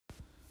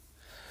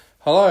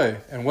Hello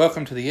and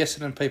welcome to the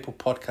Essendon People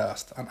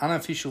Podcast, an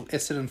unofficial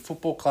Essendon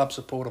Football Club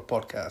supporter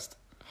podcast.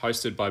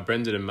 Hosted by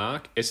Brendan and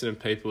Mark, Essendon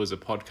People is a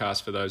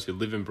podcast for those who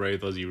live and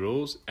breathe Aussie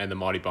rules and the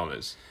Mighty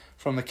Bombers.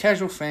 From the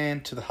casual fan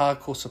to the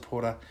hardcore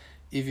supporter,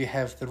 if you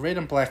have the red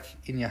and black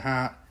in your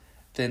heart,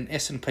 then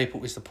Essendon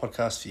People is the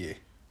podcast for you.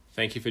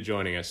 Thank you for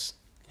joining us.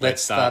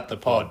 Let's start the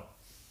pod.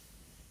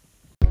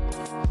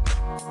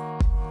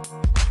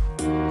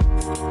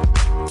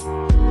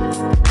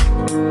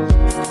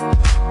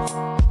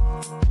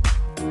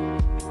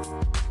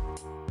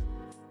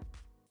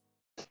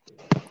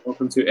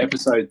 Welcome to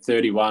episode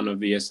 31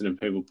 of the Essendon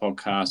People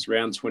podcast,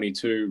 round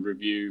 22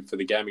 review for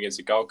the game against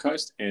the Gold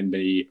Coast and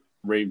the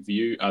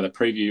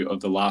preview of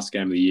the last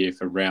game of the year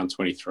for round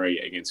 23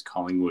 against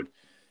Collingwood.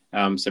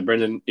 So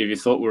Brendan, if you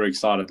thought we were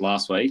excited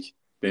last week,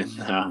 then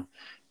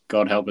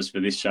God help us for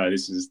this show.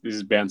 This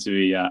is bound to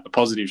be a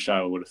positive show,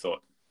 I would have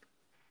thought.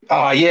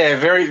 Oh yeah,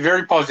 very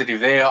very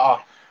positive there.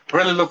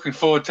 Really looking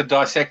forward to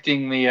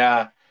dissecting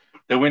the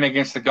win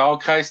against the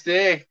Gold Coast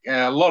there.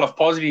 A lot of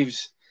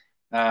positives.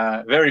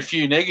 Very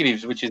few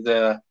negatives, which is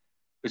a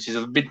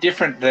bit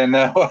different than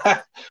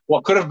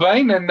what could have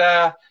been.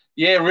 And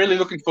really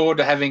looking forward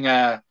to having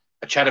a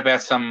chat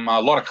about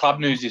a lot of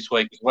club news this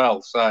week as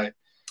well. So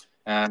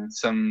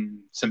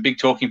some big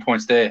talking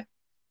points there.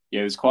 Yeah,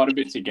 there's quite a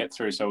bit to get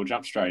through, so we'll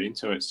jump straight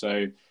into it.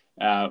 So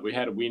we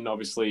had a win,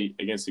 obviously,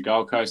 against the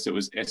Gold Coast. It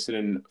was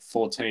Essendon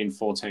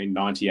 14-14,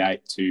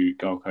 98 to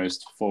Gold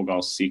Coast 4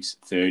 goals,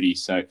 6-30.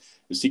 So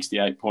a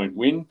 68-point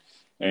win.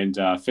 And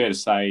fair to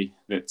say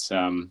that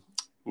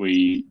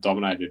we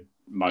dominated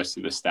most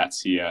of the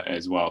stats here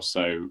as well.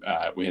 So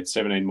we had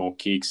 17 more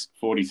kicks,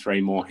 43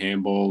 more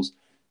handballs,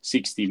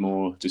 60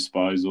 more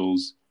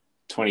disposals,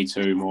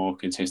 22 more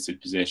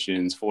contested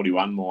possessions,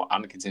 41 more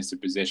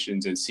uncontested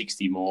possessions, and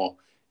 60 more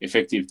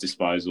effective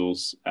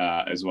disposals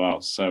as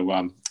well.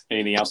 So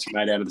anything else you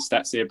made out of the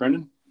stats there,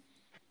 Brendan?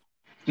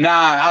 No,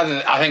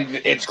 I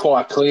think it's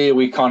quite clear.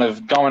 We kind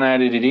of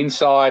dominated it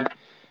inside,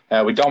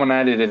 we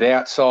dominated it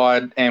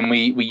outside, and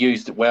we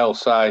used it well.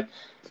 So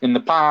in the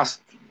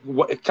past,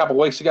 a couple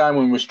of weeks ago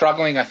when we were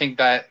struggling, I think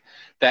that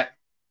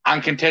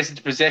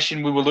uncontested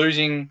possession we were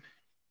losing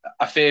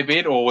a fair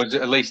bit, or was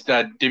at least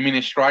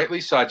diminished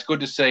greatly. So it's good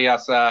to see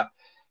us kind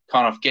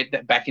of get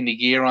that back into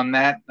gear on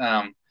that.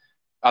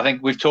 I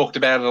think we've talked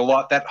about it a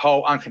lot, that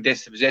whole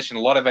uncontested possession. A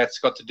lot of that's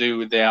got to do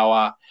with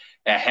our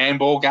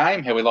handball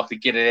game, how we like to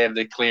get it out of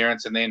the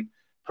clearance and then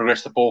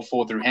progress the ball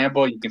forward through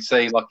handball. You can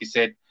see, like you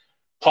said,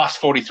 plus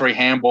 43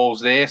 handballs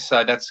there.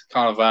 So that's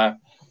kind of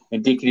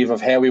indicative of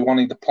how we're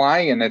wanting to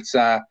play, and it's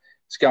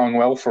going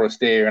well for us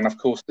there. And of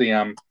course,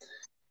 the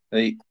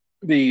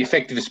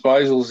effective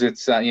disposals.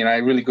 It's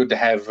really good to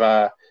have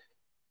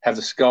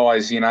the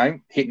Skies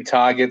hitting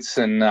targets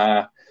and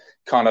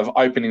kind of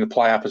opening the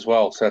play up as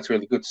well. So that's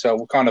really good. So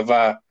we'll kind of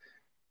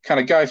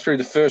go through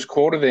the first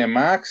quarter there,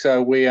 Mark.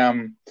 So we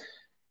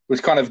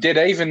was kind of dead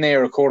even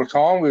there at quarter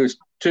time. We was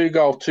 2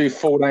 goals,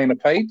 2-14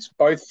 apiece,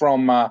 both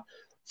from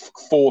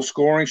 4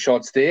 scoring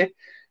shots there.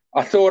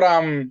 I thought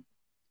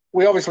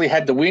we obviously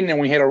had the win,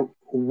 and we had a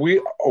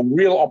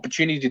real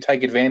opportunity to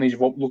take advantage of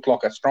what looked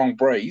like a strong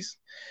breeze.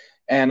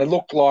 And it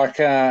looked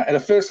like at the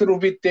first little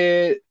bit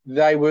there,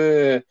 they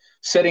were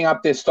setting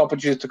up their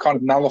stoppages to kind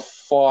of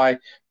nullify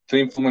the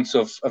influence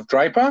of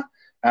Draper.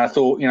 And I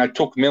thought,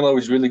 Touk Miller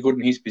was really good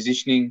in his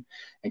positioning,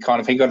 and kind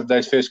of he got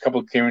those first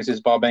couple of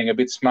clearances by being a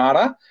bit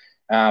smarter.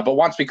 But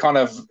once we kind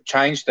of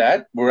changed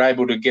that, we were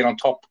able to get on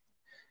top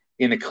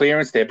in the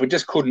clearance there, but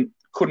just couldn't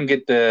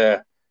get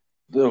the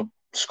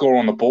score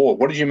on the board.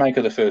 What did you make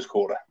of the first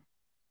quarter?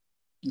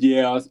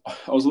 Yeah,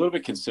 I was a little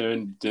bit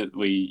concerned that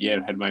we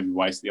had maybe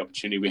wasted the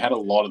opportunity. We had a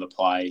lot of the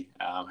play,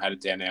 had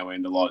it down our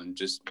end a lot, and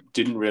just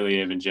didn't really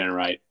even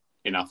generate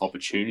enough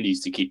opportunities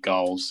to kick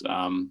goals.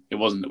 It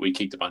wasn't that we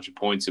kicked a bunch of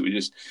points, that we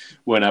just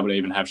weren't able to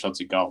even have shots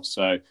at goal.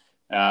 So,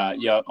 I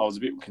was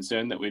a bit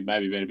concerned that we'd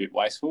maybe been a bit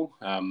wasteful.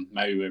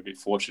 Maybe we were a bit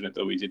fortunate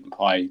that we didn't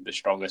play the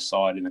strongest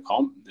side in the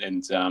comp,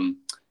 and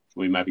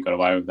we maybe got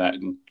away with that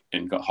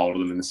and got hold of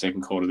them in the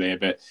second quarter there.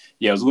 But,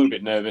 I was a little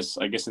bit nervous.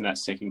 I guess in that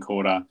second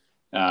quarter,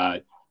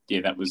 that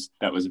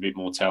was a bit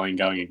more telling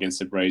going against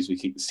the breeze. We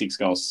kicked 6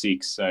 goals,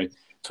 6. So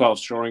 12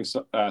 scoring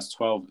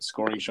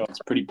shots,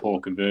 pretty poor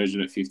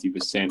conversion at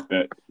 50%,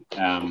 but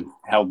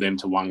held them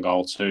to 1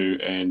 goal, 2,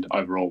 and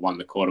overall won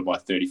the quarter by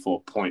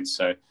 34 points.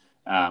 So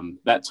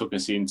that took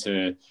us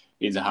into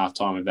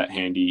halftime with that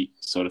handy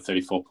sort of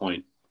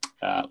 34-point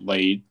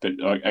lead. But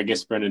I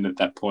guess, Brendan, at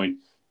that point,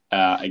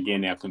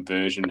 again, our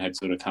conversion had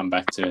sort of come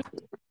back to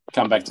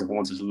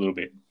haunt us a little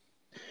bit.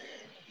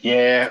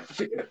 Yeah,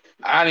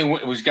 I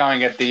only was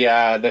going at the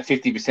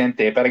 50%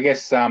 there, but I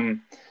guess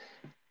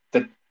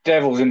the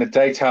devil's in the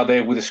detail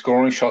there with the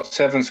scoring shots,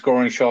 7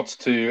 scoring shots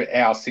to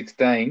our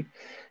 16,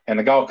 and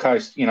the Gold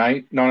Coast,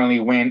 not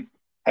only went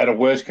at a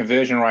worse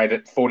conversion rate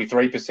at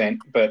 43%,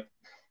 but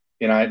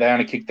they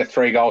only kicked the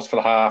 3 goals for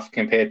the half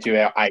compared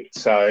to our 8.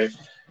 So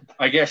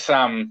I guess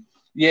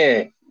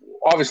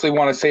obviously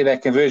want to see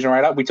that conversion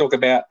rate up. We talk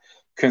about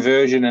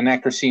conversion and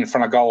accuracy in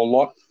front of goal a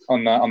lot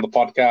on the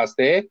podcast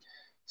there.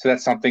 So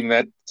that's something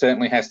that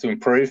certainly has to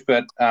improve.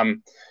 But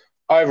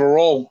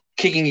overall,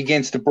 kicking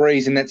against the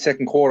breeze in that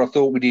second quarter, I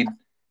thought we did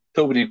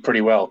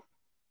pretty well.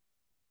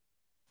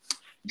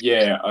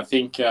 Yeah, I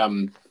think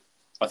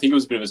it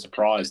was a bit of a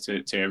surprise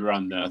to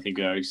everyone. I think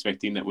they were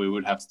expecting that we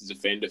would have to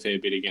defend a fair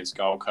bit against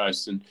Gold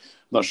Coast, and I'm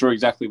not sure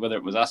exactly whether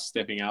it was us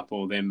stepping up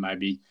or them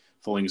maybe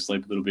falling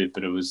asleep a little bit,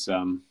 but it was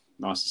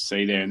nice to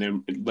see there. And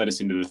then it led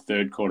us into the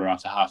third quarter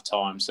after half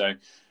time. So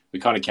we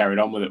kind of carried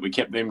on with it. We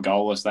kept them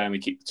goalless. They only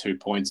kicked 2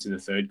 points in the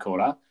third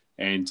quarter,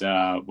 and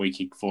we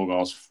kicked 4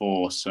 goals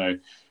for. So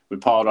we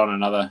piled on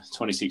another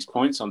 26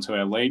 points onto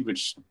our lead,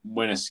 which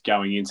went us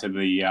going into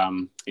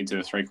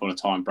the three-quarter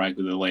time break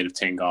with a lead of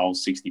 10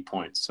 goals, 60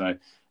 points. So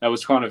that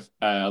was kind of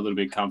a little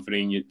bit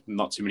comforting.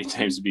 Not too many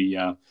teams would be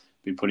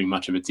putting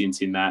much of a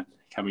dint in that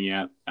coming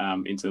out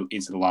into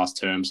the last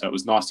term. So it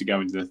was nice to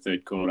go into the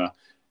third quarter,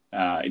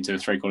 into the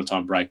three-quarter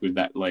time break with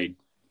that lead.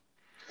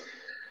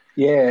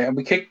 Yeah, and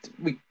we kicked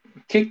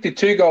the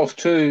 2 goals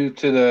to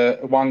the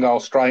 1 goal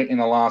straight in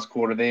the last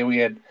quarter there. We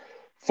had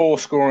 4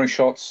 scoring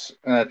shots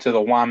to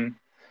the 1,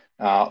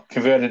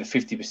 converted at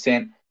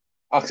 50%.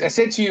 I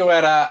said to you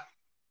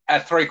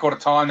at three-quarter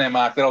time there,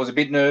 Mark, that I was a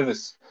bit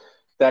nervous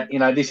that,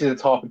 this is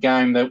the type of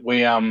game that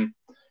we,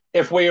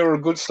 if we were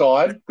a good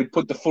side, we'd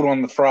put the foot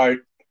on the throat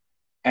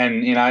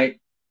and,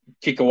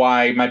 kick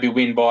away, maybe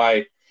win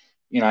by,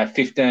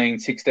 15,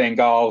 16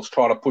 goals,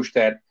 try to push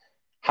that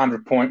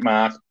 100-point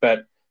mark.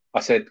 But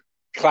I said,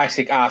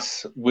 classic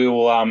us,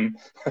 we'll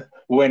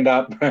end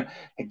up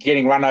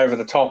getting run over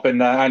the top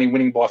and only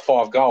winning by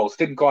 5 goals.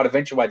 Didn't quite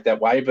eventuate that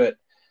way, but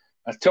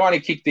to only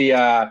kick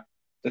the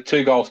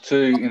 2 goals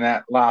too in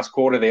that last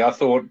quarter there, I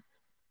thought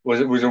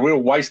it was a real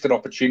wasted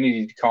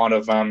opportunity to kind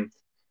of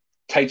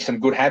teach some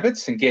good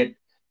habits and get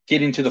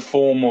into the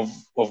form of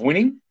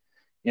winning.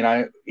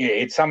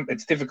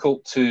 It's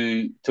difficult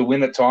to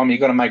win at time.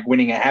 You've got to make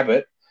winning a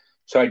habit.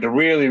 So to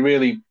really,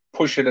 really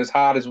push it as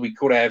hard as we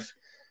could have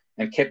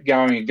and kept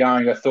going and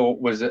going, I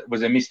thought was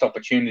a missed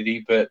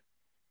opportunity. But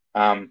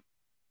what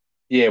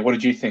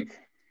did you think?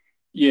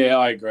 Yeah,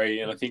 I agree,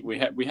 and I think we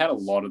had a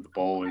lot of the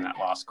ball in that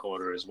last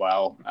quarter as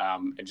well,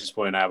 and just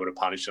weren't able to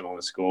punish it on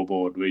the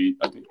scoreboard.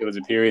 I think there was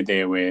a period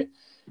there where,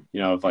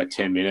 of like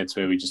 10 minutes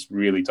where we just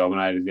really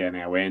dominated down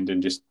our end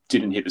and just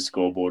didn't hit the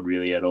scoreboard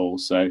really at all.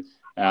 So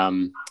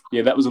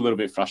that was a little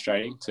bit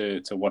frustrating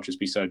to watch us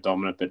be so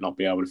dominant but not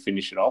be able to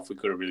finish it off. We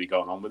could have really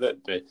gone on with it,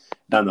 but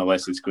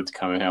nonetheless, it's good to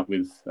come out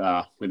with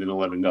an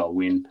 11-goal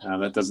win.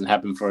 That doesn't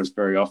happen for us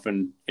very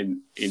often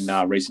in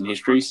recent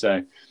history,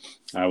 so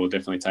we'll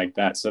definitely take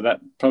that. So that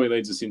probably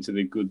leads us into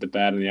the good, the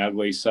bad, and the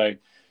ugly. So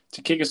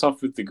to kick us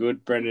off with the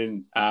good,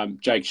 Brendan,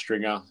 Jake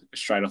Stringer,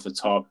 straight off the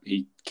top,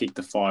 he kicked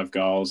the 5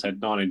 goals,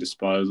 had 19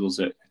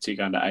 disposals at a tick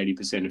under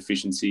 80%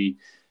 efficiency.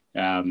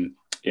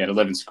 He had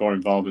 11 score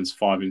involvements,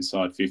 5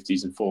 inside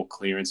 50s, and 4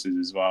 clearances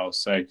as well.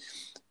 So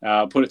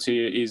put it to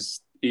you,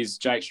 is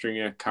Jake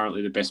Stringer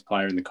currently the best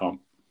player in the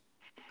comp?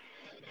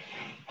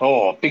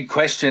 Oh, big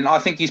question. I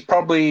think he's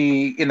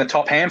probably in the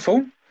top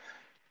handful.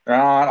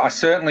 I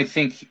certainly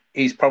think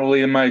he's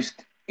probably the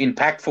most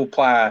impactful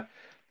player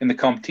in the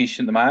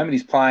competition at the moment.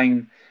 He's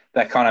playing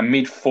that kind of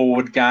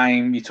mid-forward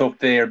game. You talked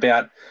there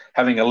about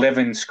having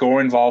 11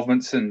 score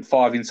involvements and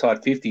 5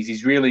 inside 50s.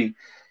 He's really,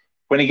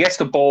 when he gets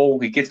the ball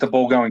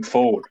going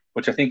forward,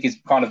 which I think has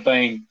kind of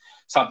been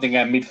something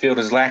our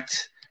midfielders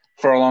lacked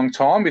for a long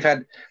time. We've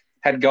had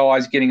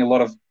guys getting a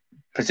lot of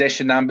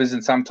possession numbers,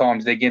 and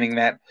sometimes they're getting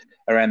that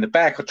around the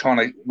back.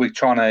 We're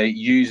trying to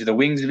use the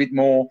wings a bit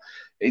more.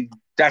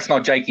 That's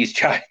not Jakey's.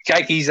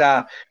 Jakey's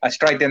a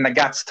straight down the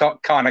guts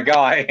top kind of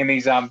guy, and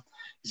he's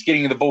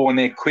getting the ball in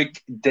there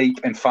quick, deep,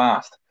 and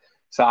fast.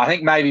 So I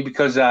think maybe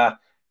because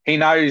he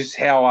knows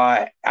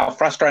how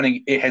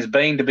frustrating it has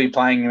been to be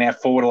playing in our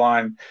forward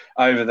line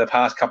over the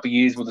past couple of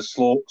years with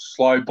the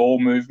slow ball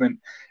movement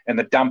and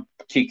the dump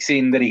kicks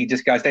in, that he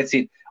just goes, that's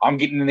it. I'm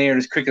getting in there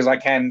as quick as I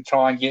can,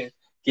 try and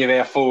give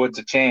our forwards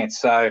a chance.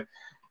 So,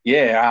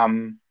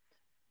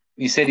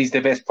 you said he's the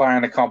best player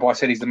in the comp. I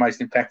said he's the most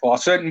impactful. I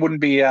certainly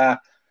wouldn't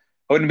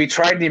be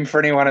trading him for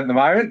anyone at the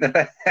moment.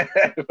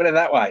 Put it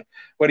that way.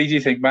 What did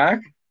you think,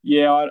 Mark?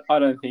 Yeah, I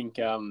don't think.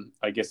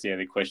 I guess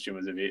the question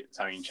was a bit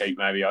tongue in cheek.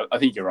 Maybe I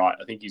think you're right.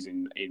 I think he's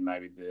in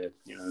maybe the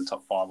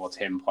top 5 or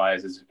 10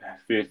 players. There's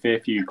a fair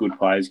few good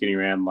players getting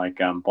around, like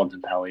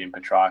Bontempelli and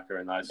Petrarca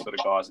and those sort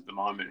of guys at the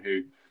moment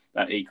who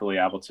are equally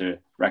able to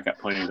rack up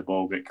plenty of the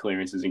ball, get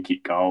clearances, and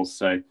kick goals.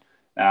 So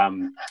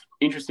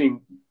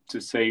interesting to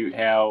see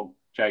how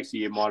Jake's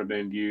year might have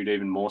been viewed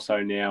even more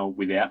so now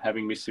without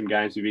having missed some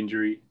games with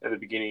injury at the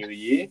beginning of the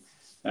year.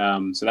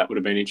 So that would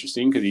have been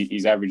interesting because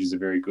his averages are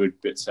very good.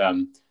 But,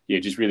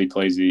 just really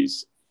pleased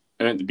he's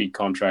earned the big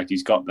contract.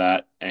 He's got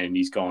that and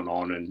he's gone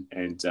on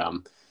and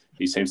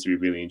he seems to be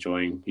really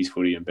enjoying his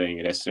footy and being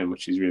at Essendon,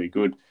 which is really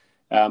good.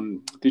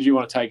 Did you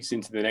want to take us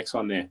into the next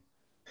one there?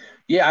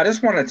 Yeah, I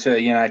just wanted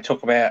to,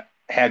 talk about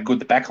how good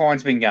the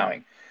backline's been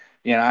going.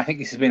 I think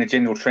this has been a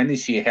general trend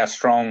this year, how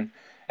strong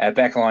our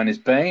backline has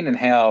been and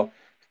how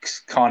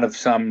kind of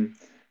some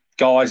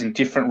guys in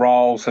different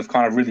roles have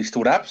kind of really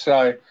stood up.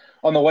 So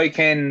on the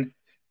weekend,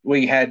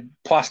 we had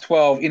plus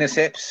 12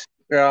 intercepts,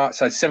 right?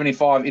 So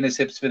 75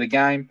 intercepts for the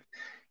game.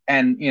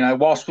 And,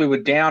 whilst we were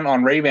down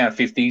on rebound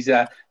 50s,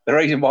 the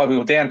reason why we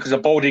were down because the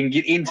ball didn't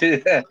get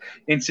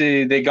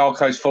into their Gold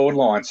Coast forward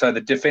line. So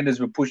the defenders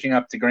were pushing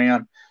up the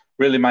ground,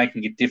 really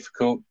making it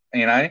difficult,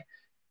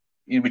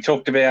 We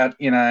talked about,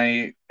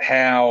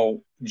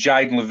 how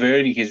Jaden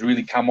Laverde has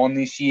really come on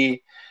this year,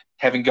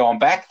 having gone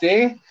back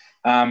there.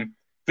 If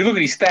you look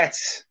at his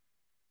stats,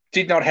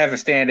 did not have a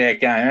standout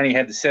game. Only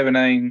had the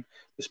 17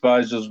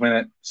 disposals, went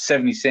at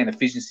 70%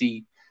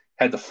 efficiency,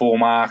 had the 4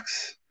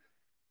 marks,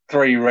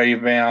 3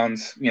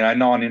 rebounds,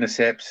 9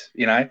 intercepts,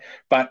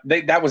 But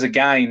that was a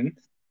game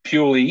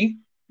purely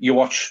you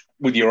watch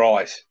with your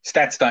eyes.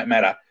 Stats don't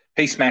matter.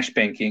 He smashed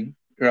Ben King,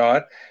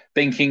 right?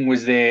 Ben King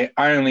was their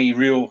only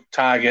real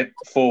target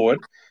forward,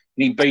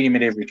 and he beat him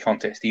at every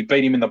contest. He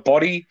beat him in the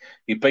body.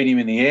 He beat him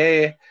in the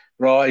air,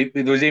 right?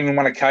 There was even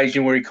one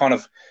occasion where he kind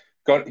of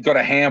got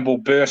a handball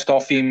burst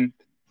off him,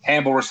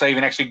 handball receive,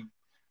 and actually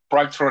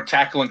broke through a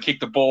tackle and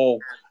kicked the ball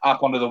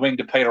up onto the wing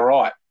to Peter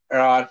Wright,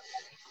 right?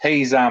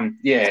 He's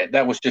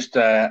that was just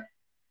a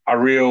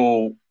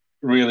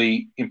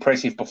really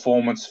impressive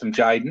performance from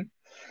Jaden,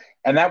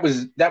 and that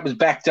was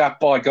backed up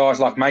by guys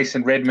like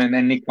Mason Redman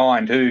and Nick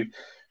Hind, who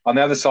on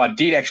the other side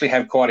did actually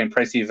have quite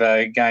impressive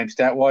game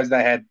stat wise.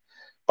 They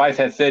both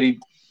had 30%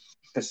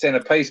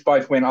 apiece,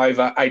 both went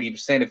over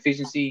 80%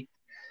 efficiency.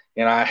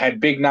 Had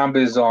big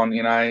numbers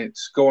on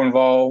score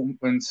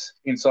involvements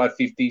inside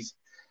 50s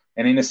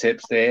and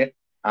intercepts there.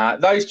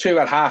 Those two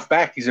at half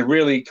back is a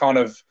really kind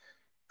of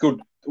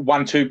good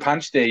 1-2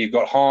 punch there. You've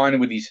got Hine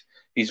with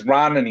his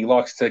run, and he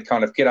likes to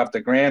kind of get up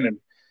the ground,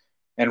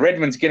 and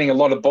Redmond's getting a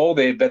lot of ball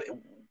there, but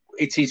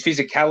it's his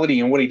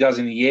physicality and what he does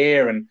in the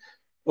air and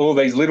all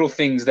these little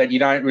things that you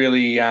don't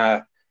really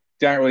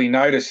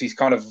notice. He's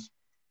kind of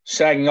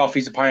sagging off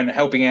his opponent,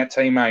 helping out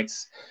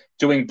teammates,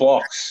 doing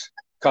blocks,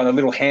 kind of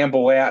little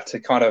handball out to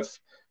kind of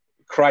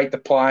create the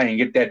play and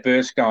get that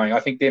burst going. I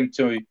think them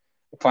two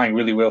are playing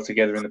really well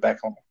together in the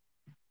back line.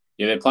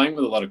 Yeah, they're playing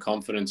with a lot of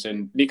confidence,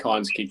 and Nick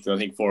Hines kicked, I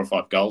think, 4 or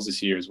 5 goals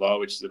this year as well,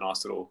 which is a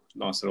nice little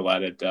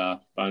added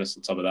bonus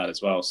on top of that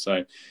as well.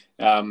 So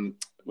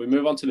we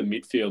move on to the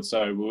midfield.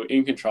 So we were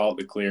in control of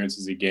the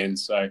clearances again.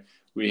 So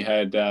we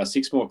had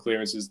 6 more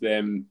clearances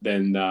than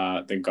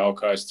Gold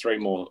Coast, 3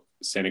 more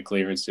centre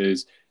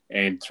clearances,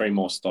 and 3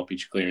 more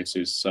stoppage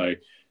clearances. So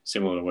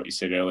similar to what you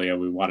said earlier,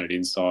 we won it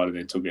inside and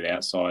then took it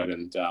outside,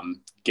 and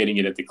getting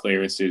it at the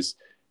clearances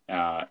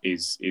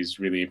is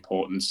really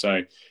important.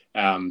 So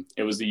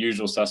it was the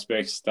usual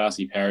suspects,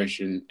 Darcy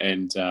Parish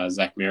and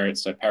Zach Merritt.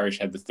 So Parish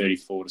had the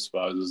 34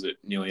 disposals at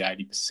nearly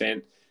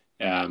 80%.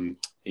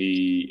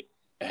 He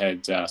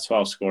had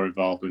 12 score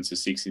involvements,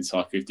 6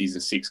 inside 50s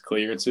and 6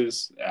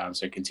 clearances.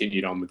 So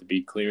continued on with the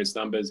big clearance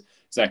numbers.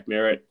 Zach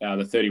Merritt,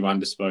 the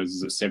 31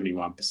 disposals at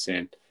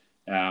 71%.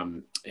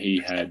 He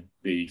had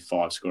the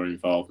 5 score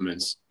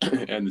involvements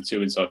and the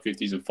 2 inside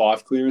 50s and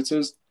 5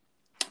 clearances.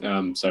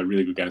 So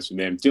really good games from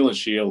them. Dylan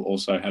Shield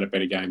also had a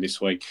better game this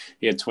week.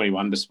 He had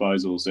 21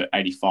 disposals at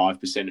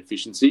 85%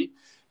 efficiency,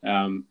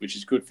 which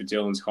is good for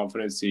Dylan's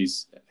confidence.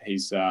 His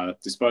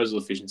disposal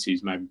efficiency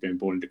has maybe been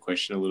brought into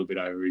question a little bit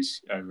over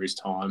his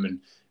time,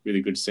 and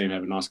really good to see him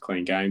have a nice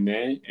clean game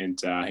there. And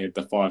he had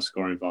the 5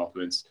 score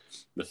involvements,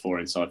 the 4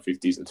 inside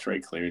 50s and 3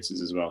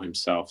 clearances as well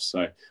himself.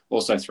 So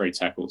also 3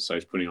 tackles, so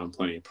he's putting on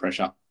plenty of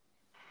pressure.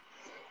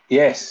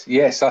 Yes.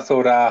 I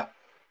thought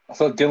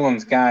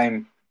Dylan's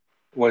game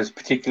was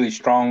particularly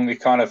strong. He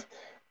kind of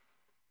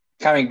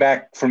coming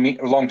back from a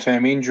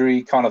long-term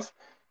injury, kind of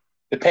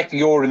the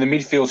pecking order in the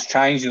midfield's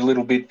changed a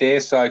little bit there,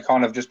 so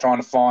kind of just trying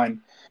to find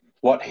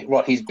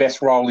what his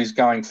best role is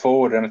going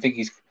forward, and I think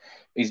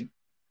he's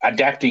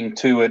adapting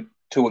to it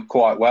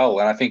quite well.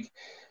 And I think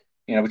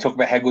we talk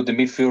about how good the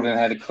midfield and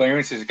how the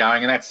clearance is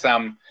going, and that's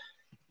I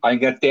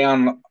think that's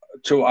down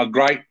to a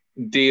great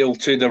deal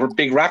to the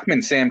big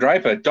ruckman Sam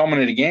Draper,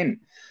 dominant again.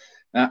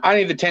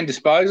 Only the 10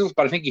 disposals,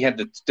 but I think he had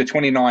the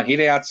 29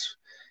 hitouts.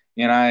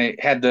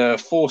 Had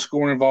the 4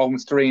 scoring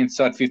involvements, 3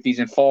 inside 50s,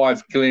 and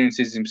 5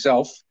 clearances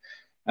himself.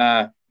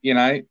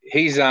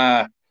 He's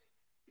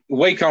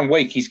week on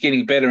week, he's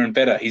getting better and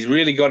better. He's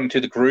really got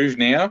into the groove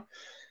now,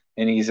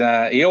 and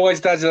he always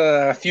does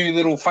a few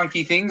little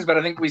funky things. But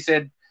I think we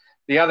said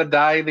the other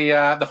day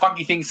the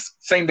funky things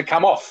seem to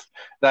come off.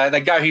 They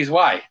go his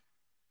way.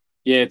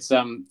 Yeah, it's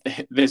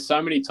there's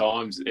so many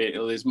times,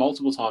 there's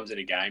multiple times in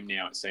a game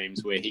now, it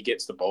seems, where he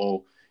gets the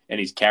ball and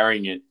he's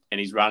carrying it and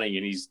he's running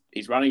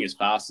as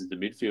fast as the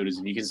midfielders,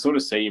 and you can sort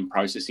of see him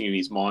processing in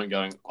his mind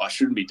going, I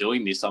shouldn't be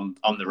doing this, I'm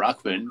the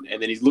ruckman,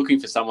 and then he's looking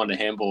for someone to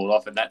handball it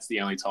off, and that's the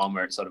only time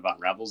where it sort of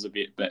unravels a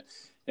bit. But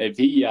if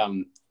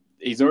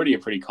he's already a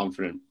pretty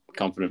confident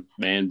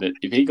man, but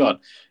if he got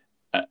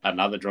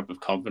another drop of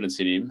confidence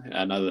in him,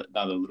 another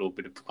little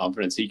bit of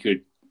confidence, he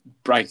could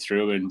break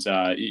through. And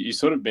you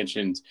sort of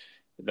mentioned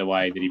the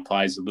way that he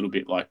plays a little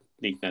bit like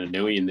Nick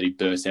Nananui, and that he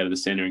bursts out of the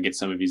centre and gets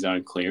some of his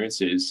own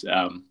clearances.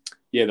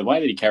 The way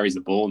that he carries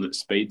the ball and the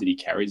speed that he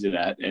carries it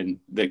at, and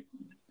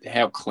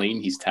how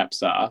clean his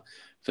taps are,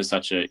 for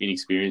such an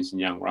inexperienced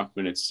and young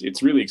ruckman.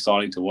 It's really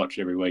exciting to watch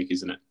every week,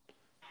 isn't it?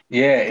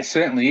 Yeah, it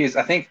certainly is.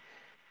 I think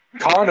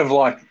kind of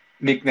like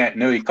Nick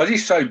Naitanui, because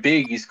he's so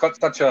big, he's got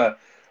such a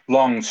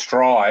long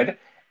stride,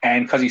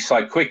 and because he's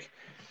so quick,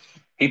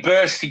 he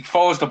bursts, he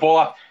follows the ball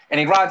up, and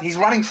he's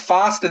running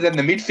faster than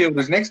the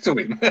midfielders next to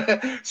him.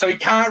 So he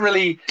can't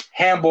really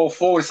handball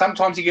forward.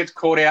 Sometimes he gets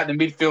caught out, the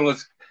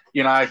midfielders,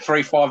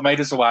 3-5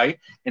 metres away,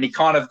 and he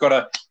kind of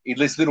got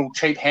this little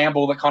cheap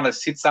handball that kind of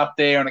sits up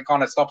there and it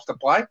kind of stops the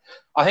play.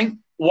 I think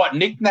what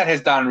Nick Nat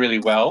has done really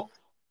well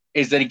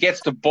is that he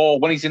gets the ball,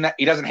 when he's in that,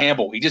 he doesn't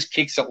handball, he just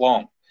kicks it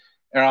long.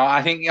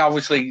 I think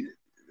obviously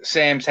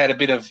Sam's had a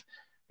bit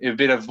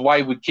of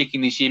wayward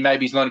kicking this year.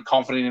 Maybe he's not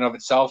confident in of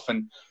itself,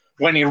 and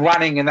when you're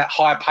running in that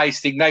high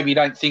pace thing, maybe you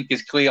don't think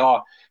as clear.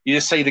 You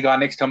just see the guy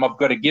next to him, I've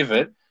got to give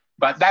it.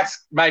 But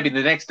that's maybe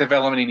the next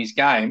development in his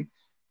game.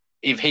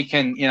 If he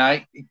can,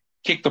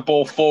 kick the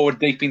ball forward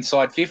deep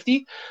inside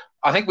 50.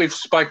 I think we've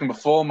spoken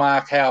before,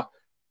 Mark, how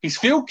his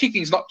field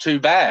kicking is not too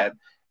bad.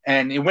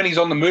 And when he's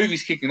on the move,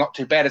 he's kicking not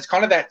too bad. It's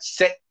kind of that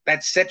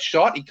set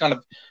shot.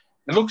 It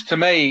looks to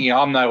me,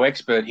 I'm no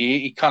expert here,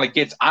 he kind of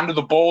gets under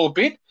the ball a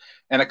bit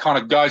and it kind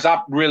of goes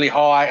up really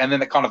high and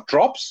then it kind of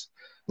drops.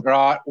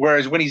 Right,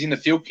 whereas when he's in the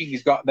field kick,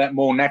 he's got that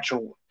more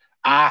natural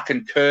arc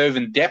and curve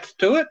and depth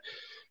to it.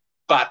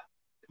 But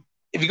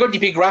if you've got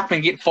your big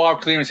ruckman get 5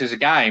 clearances a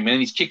game and then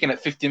he's kicking at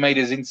 50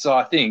 metres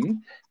inside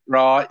thing,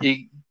 right,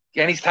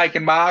 and he's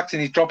taking marks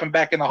and he's dropping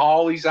back in the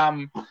hole, he's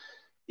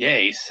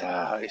he's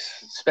a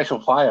special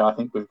player. I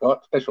think we've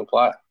got special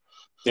player.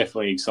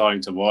 Definitely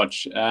exciting to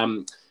watch.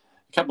 A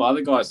couple of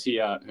other guys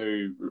here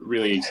who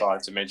really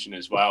excited to mention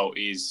as well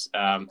is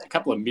a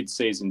couple of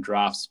mid-season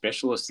draft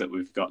specialists that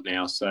we've got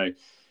now. So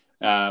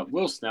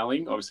Will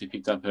Snelling obviously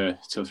picked up 2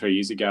 or 3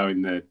 years ago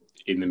in the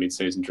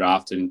mid-season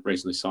draft and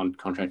recently signed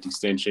contract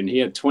extension. He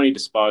had 20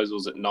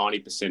 disposals at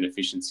 90%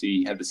 efficiency.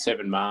 He had the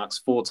 7 marks,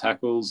 4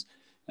 tackles,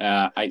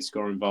 8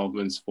 score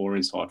involvements, 4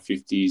 inside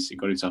 50s. He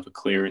got himself a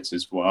clearance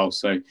as well.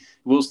 So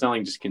Will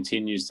Snelling just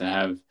continues to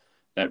have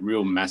that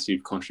real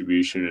massive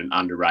contribution and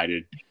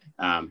underrated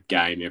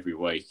game every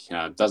week.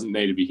 Doesn't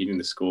need to be hitting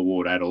the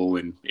scoreboard at all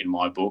in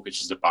my book. It's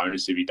just a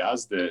bonus if he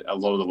does. A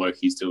lot of the work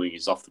he's doing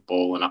is off the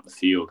ball and up the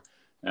field.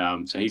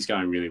 So he's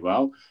going really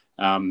well.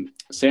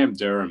 Sam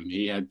Durham,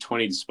 he had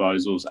 20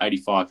 disposals,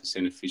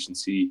 85%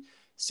 efficiency,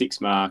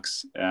 6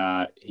 marks.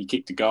 He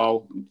kicked a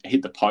goal,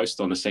 hit the post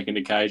on a second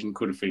occasion,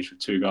 could have finished with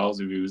 2 goals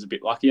if he was a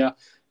bit luckier.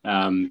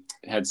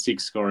 Had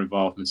 6 score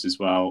involvements as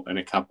well and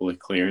a couple of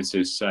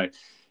clearances. So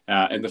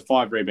and the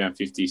 5 rebound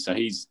 50. So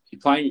he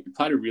played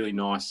a really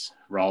nice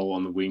role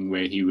on the wing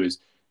where he was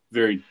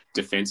very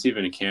defensive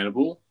and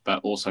accountable, but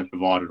also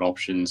provided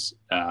options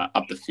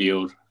up the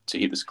field to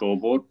hit the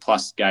scoreboard,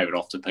 plus gave it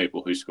off to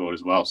people who scored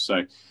as well.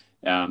 So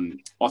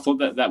I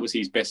thought that was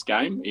his best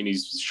game in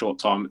his short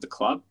time at the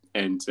club.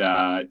 And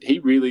he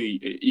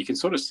really, you can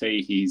sort of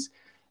see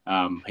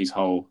his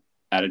whole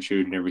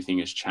attitude and everything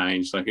has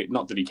changed. Like,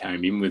 not that he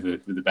came in with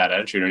a bad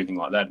attitude or anything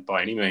like that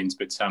by any means,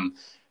 but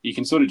you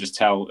can sort of just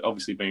tell,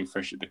 obviously being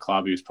fresh at the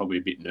club, he was probably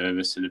a bit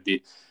nervous and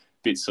a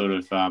bit sort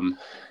of,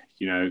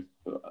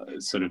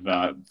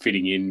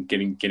 fitting in,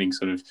 getting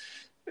sort of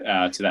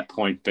to that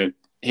point. But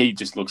he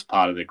just looks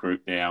part of the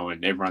group now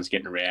and everyone's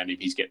getting around him.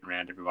 He's getting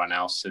around everyone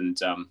else. And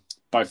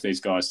both these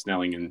guys,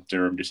 Snelling and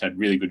Durham, just had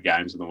really good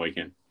games on the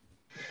weekend.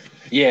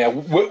 Yeah,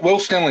 Will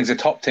Snelling's a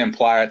top 10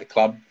 player at the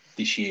club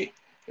this year.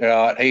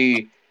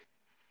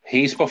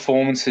 His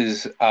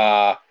performances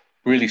are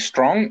really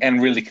strong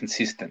and really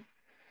consistent.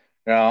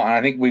 And I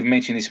think we've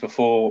mentioned this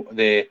before.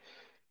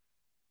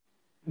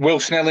 Will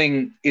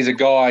Snelling is a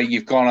guy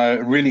you've got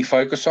to really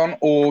focus on,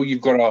 or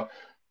you've got to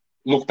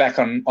look back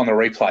on the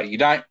replay. You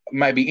don't,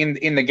 maybe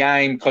in the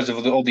game, because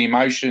of all the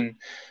emotion,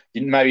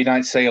 you maybe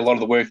don't see a lot of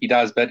the work he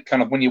does, but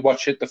kind of when you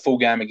watch it, the full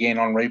game again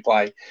on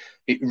replay,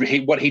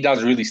 what he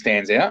does really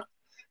stands out.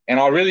 And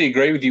I really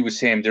agree with you with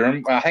Sam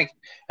Durham. I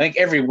think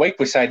every week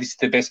we say this is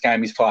the best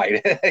game he's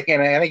played.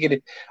 And I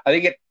think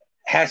it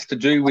has to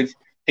do with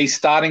he's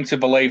starting to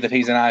believe that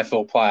he's an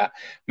AFL player.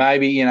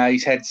 Maybe,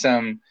 he's had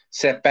some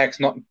setbacks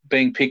not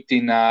being picked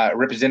in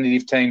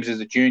representative teams as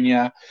a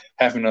junior,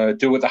 having to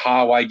do it the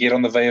hard way, get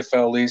on the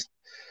VFL list,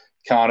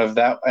 kind of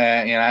that,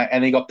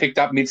 and he got picked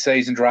up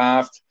mid-season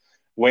draft.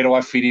 Where do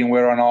I fit in,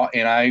 where or not,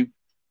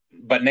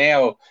 But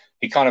now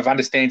he kind of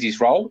understands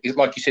his role.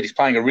 Like you said, he's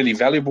playing a really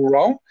valuable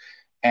role.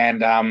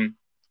 And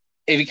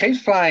if he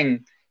keeps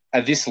playing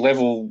at this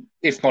level,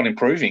 if not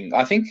improving,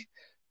 I think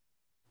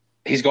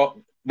he's got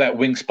that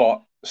wing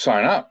spot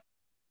sewn up,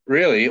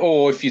 really.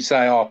 Or if you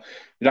say, you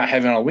don't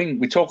have him on a wing,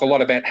 we talk a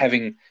lot about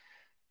having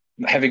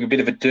a bit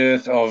of a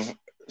dearth of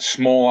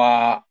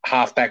smaller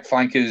halfback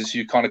flankers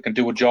who kind of can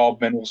do a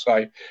job and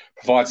also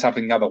provide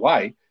something the other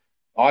way.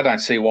 I don't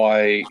see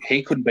why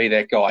he couldn't be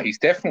that guy. He's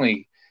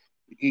definitely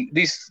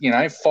this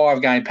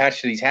 5-game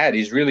patch that he's had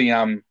is really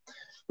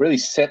really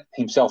set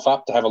himself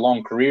up to have a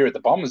long career at the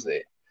Bombers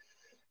there.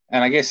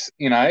 And I guess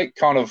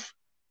kind of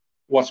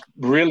what's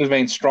really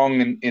been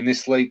strong in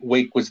this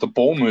week was the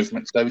ball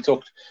movement. So we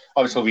talked,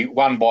 obviously we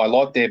won by a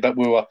lot there, but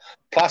we were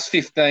plus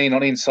 15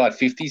 on inside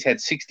 50s,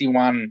 had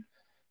 61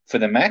 for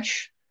the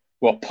match.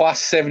 Well, plus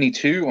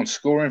 72 on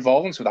score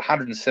involvements with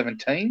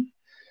 117.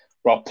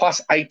 Well, plus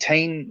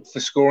 18 for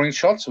scoring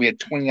shots. We had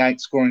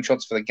 28 scoring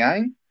shots for the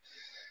game.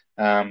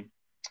 Our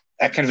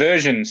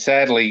conversion,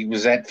 sadly,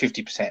 was at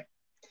 50%.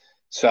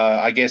 So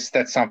I guess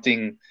that's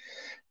something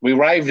we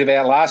raved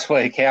about last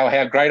week,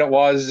 how great it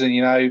was.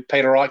 And,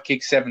 Peter Wright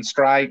kicked 7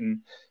 straight and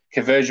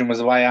conversion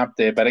was way up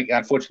there. But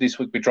unfortunately, this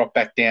week we dropped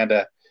back down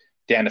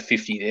to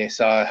 50 there.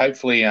 So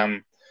hopefully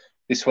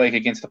this week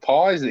against the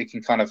Pies, it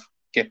can kind of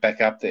get back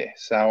up there.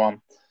 So I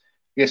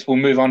guess we'll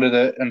move on to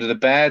the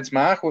bads,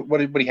 Mark. What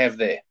do you have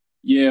there?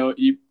 Yeah,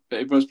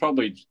 it was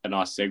probably a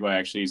nice segue,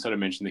 actually. You sort of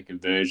mentioned the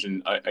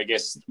conversion. I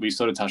guess we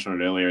sort of touched on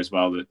it earlier as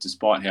well, that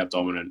despite how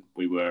dominant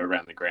we were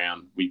around the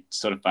ground, we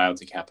sort of failed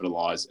to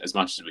capitalise as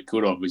much as we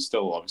could have. We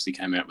still obviously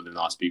came out with a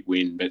nice big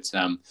win, but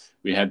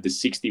we had the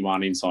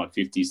 61 inside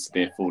 50s to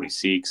their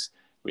 46.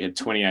 We had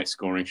 28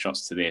 scoring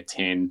shots to their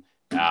 10,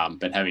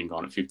 but having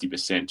gone at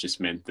 50% just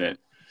meant that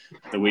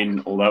the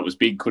win, although it was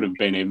big, could have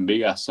been even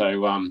bigger. So,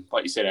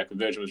 like you said, our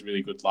conversion was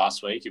really good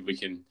last week. If we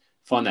can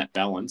find that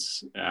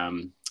balance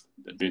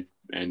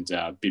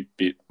a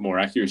bit more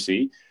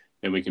accuracy,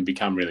 then we can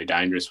become really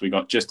dangerous. We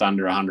got just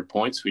under 100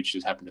 points, which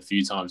has happened a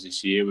few times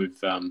this year. We've,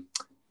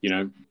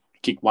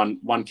 kicked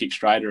one kick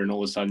straighter, and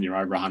all of a sudden you're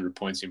over 100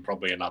 points in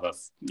probably another,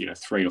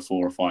 3 or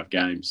 4 or 5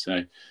 games.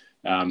 So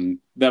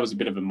that was a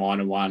bit of a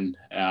minor one.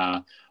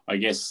 I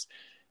guess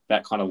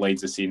that kind of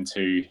leads us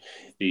into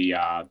the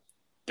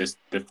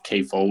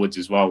key forwards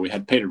as well. We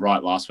had Peter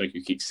Wright last week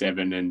who kicked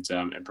 7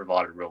 and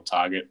provided a real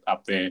target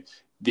up there.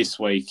 This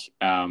week,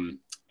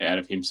 out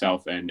of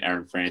himself and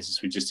Aaron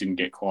Francis, we just didn't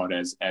get quite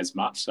as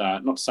much.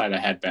 Not to say they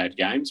had bad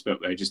games, but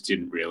they just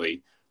didn't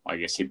really, I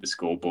guess, hit the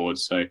scoreboard.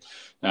 So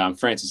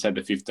Francis had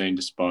the 15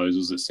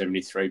 disposals at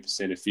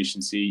 73%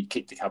 efficiency,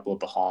 kicked a couple of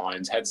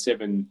behinds, had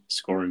 7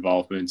 score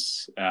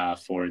involvements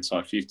for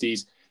inside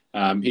 50s.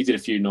 He did a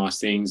few nice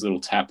things,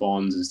 little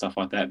tap-ons and stuff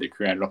like that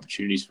created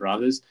opportunities for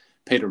others.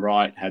 Peter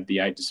Wright had the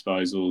 8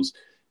 disposals,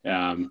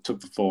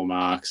 took the 4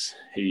 marks.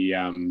 He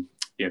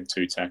had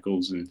 2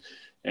 tackles and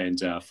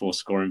 4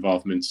 score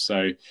involvements.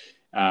 So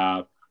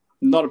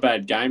not a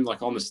bad game.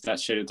 Like on the stat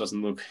sheet, it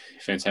doesn't look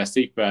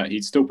fantastic, but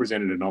he still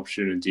presented an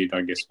option and did,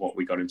 I guess, what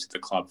we got him to the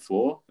club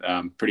for.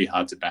 Pretty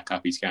hard to back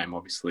up his game,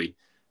 obviously,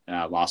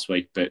 last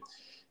week. But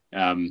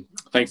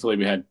thankfully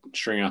we had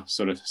Stringer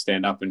sort of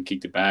stand up and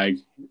kick the bag.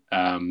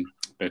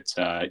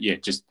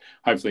 Just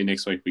hopefully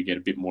next week we get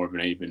a bit more of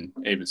an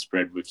even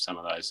spread with some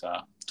of those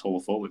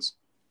taller forwards.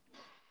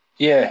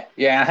 Yeah.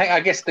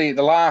 I guess the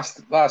last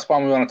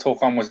one we want to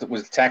talk on was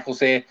the tackles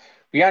there.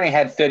 We only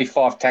had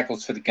 35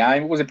 tackles for the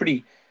game. It was a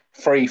pretty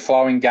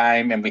free-flowing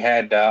game, and we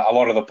had a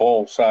lot of the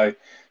ball, so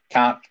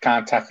can't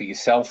tackle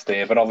yourself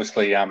there. But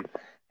obviously,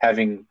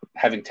 having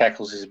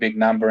tackles is a big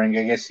number, and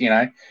I guess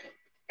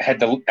had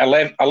the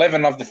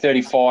 11 of the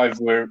 35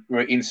 were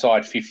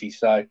inside 50.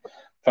 So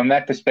from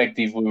that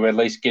perspective, we were at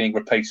least getting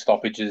repeat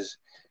stoppages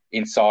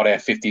inside our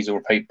 50s or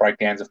repeat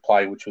breakdowns of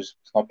play, which was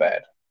not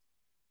bad.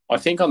 I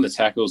think on the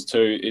tackles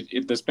too,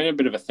 there's been a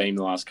bit of a theme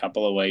the last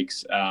couple of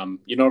weeks.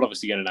 You're not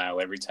obviously going to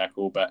nail every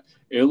tackle, but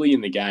early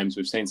in the games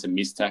we've seen some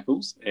missed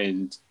tackles,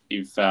 and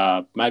if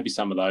maybe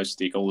some of those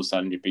stick, all of a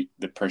sudden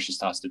the pressure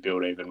starts to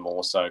build even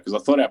more so. Because I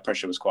thought our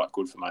pressure was quite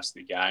good for most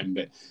of the game,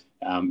 but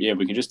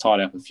we can just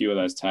tidy up a few of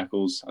those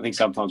tackles. I think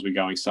sometimes we're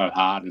going so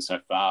hard and so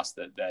fast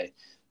that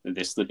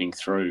they're slipping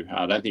through.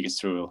 I don't think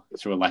it's through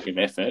a lack of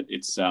effort.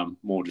 It's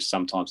more just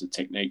sometimes the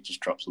technique just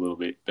drops a little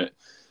bit. But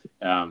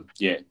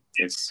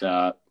it's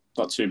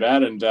not too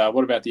bad. And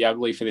what about the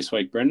ugly for this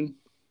week, Brendan?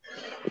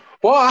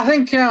 Well, I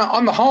think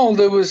on the whole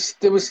there was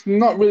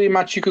not really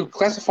much you could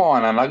classify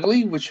on an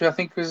ugly, which I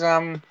think was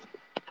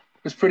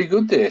pretty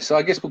good there. So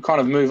I guess we'll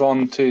kind of move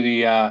on to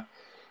the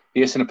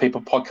Essendon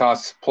People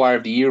Podcast Player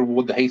of the Year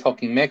Award, the Heath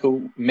Hocking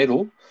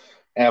Medal.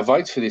 Our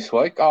votes for this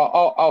week.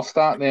 I'll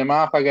start there,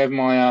 Mark. I gave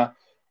my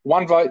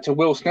 1 vote to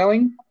Will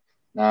Snelling,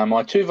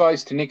 my 2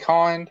 votes to Nick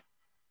Hind,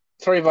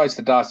 3 votes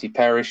to Darcy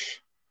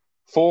Parish,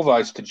 4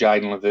 votes to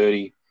Jayden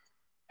Laverde,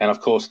 and, of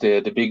course,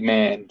 the big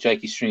man,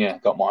 Jakey Stringer,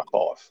 got my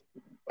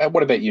 5.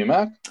 What about you,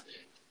 Mark?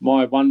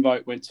 My 1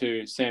 vote went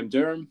to Sam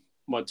Durham.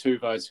 My 2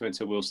 votes went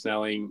to Will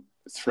Snelling,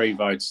 3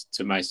 votes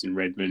to Mason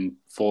Redmond,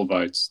 4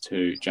 votes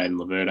to Jayden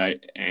Laverde,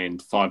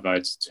 and 5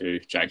 votes to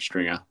Jake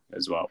Stringer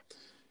as well.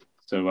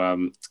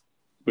 So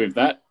with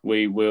that,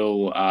 we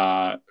will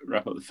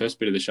wrap up the first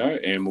bit of the show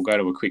and we'll go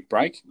to a quick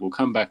break. We'll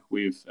come back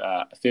with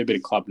a fair bit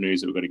of club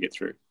news that we've got to get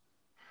through.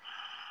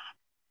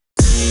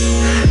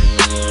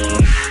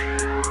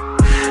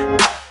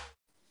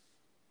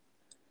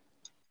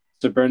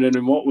 So, Brendan,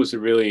 and what was a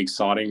really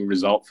exciting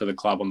result for the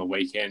club on the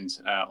weekend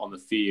on the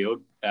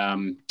field?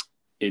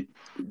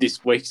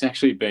 This week's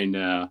actually been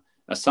a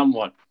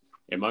somewhat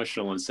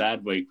emotional and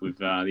sad week with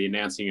the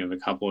announcing of a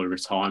couple of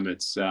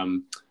retirements.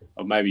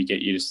 I'll maybe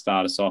get you to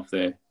start us off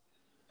there.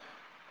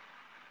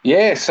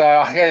 Yeah, so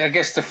I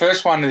guess the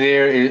first one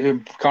there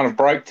it kind of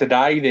broke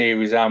today. There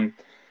was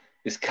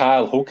is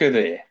Kyle Hooker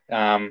there.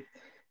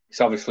 He's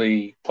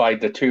obviously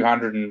played the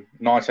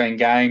 219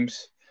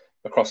 games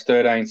across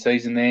 13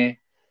 season there.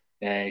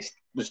 He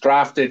was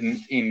drafted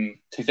in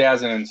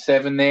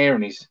 2007 there,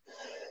 and it's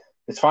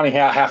funny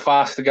how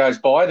fast it goes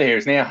by there.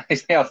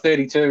 He's now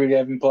 32. He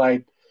hasn't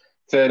played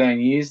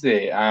 13 years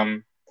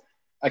there.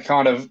 I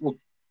kind of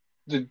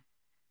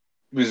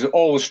was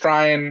all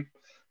Australian,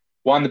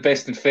 won the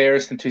best and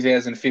fairest in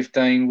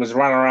 2015, was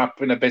runner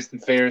up in the best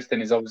and fairest,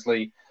 and is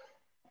obviously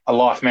a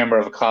life member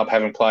of a club,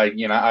 having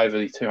played over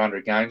the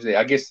 200 games there.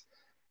 I guess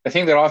the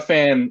thing that I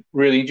found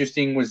really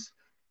interesting was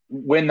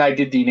when they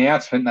did the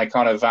announcement, they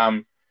kind of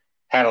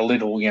had a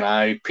little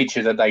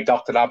picture that they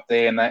doctored up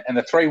there, and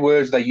the three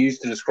words they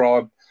used to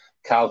describe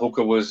Carl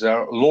Hooker was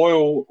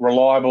loyal,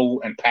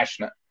 reliable, and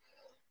passionate.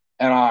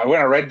 And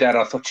when I read that,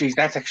 I thought, geez,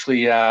 that's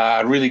actually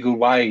a really good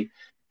way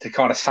to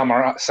kind of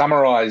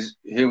summarize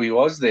who he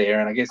was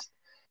there. And I guess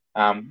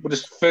we'll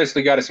just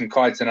firstly go to some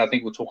quotes, and I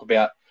think we'll talk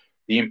about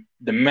the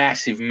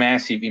massive,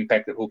 massive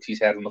impact that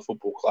Hooksy's had on the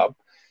football club.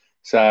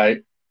 So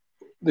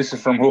this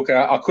is from Hooker.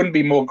 I couldn't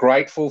be more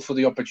grateful for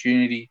the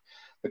opportunity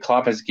the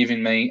club has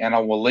given me, and I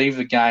will leave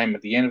the game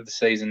at the end of the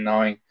season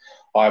knowing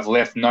I've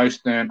left no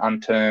stone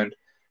unturned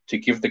to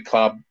give the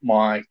club,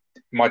 my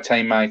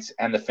teammates,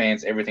 and the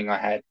fans everything I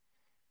had.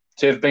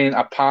 To have been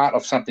a part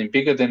of something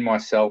bigger than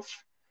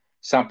myself,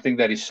 something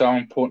that is so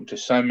important to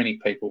so many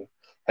people,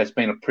 has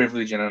been a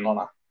privilege and an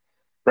honour.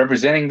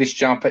 Representing this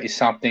jumper is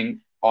something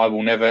I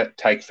will never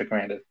take for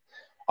granted.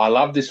 I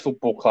love this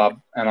football club,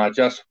 and I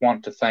just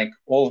want to thank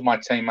all of my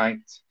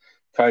teammates,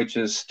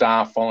 coaches,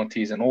 staff,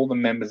 volunteers, and all the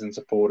members and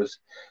supporters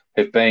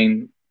who've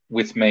been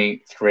with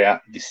me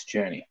throughout this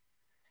journey.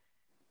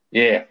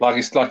 Yeah, like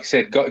you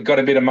said, got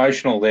a bit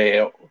emotional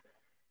there.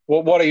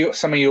 What are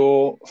some of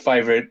your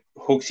favourite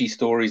Hooksy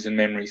stories and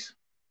memories?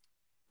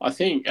 I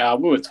think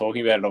we were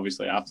talking about it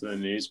obviously after the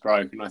news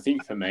broke, and I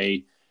think for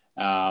me,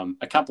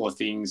 a couple of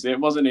things. It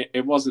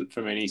wasn't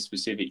from any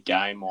specific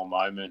game or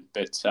moment,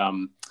 but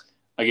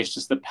I guess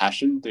just the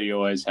passion that he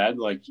always had.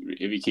 Like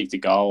if he kicked a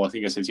goal, I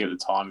think I said to you at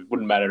the time, it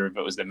wouldn't matter if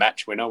it was the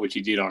match winner, which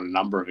he did on a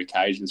number of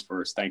occasions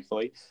for us,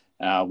 thankfully,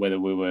 whether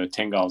we were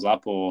 10 goals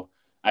up or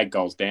 8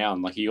 goals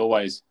down. Like he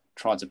always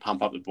tried to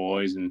pump up the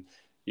boys and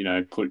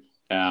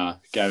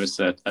gave us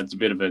a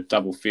bit of a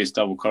double fist,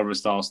 double cobra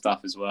style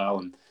stuff as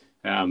well,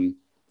 and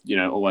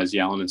always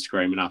yelling and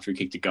screaming after he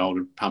kicked a goal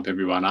to pump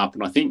everyone up.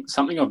 And I think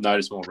something I've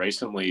noticed more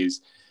recently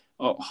is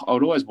I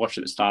would always watch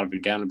at the start of the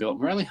game and be like,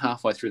 we're only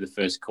halfway through the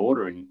first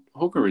quarter and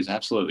Hooker is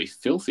absolutely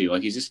filthy.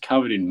 Like he's just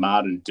covered in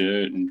mud and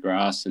dirt and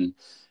grass, and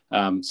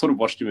sort of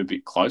watched him a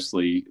bit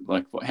closely.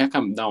 Like, how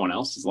come no one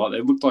else is like that?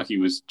 It looked like he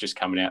was just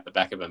coming out the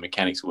back of a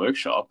mechanic's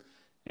workshop.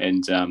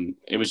 And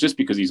it was just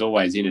because he's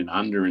always in and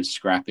under and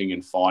scrapping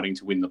and fighting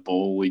to win the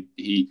ball.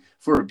 He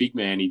for a big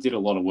man, he did a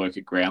lot of work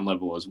at ground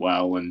level as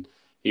well. And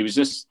he was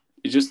just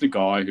the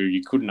guy who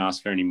you couldn't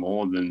ask for any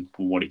more than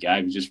for what he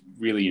gave. He just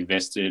really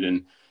invested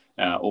and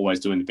always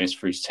doing the best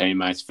for his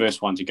teammates.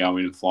 First one to go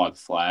in and fly the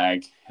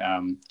flag.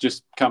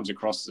 Just comes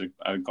across as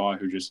a guy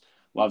who just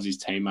loves his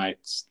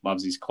teammates,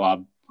 loves his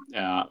club,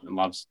 and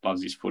loves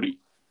his footy.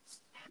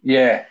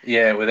 Yeah,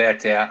 without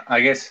doubt. I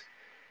guess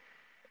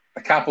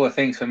a couple of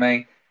things for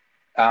me.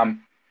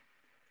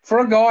 For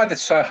a guy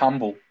that's so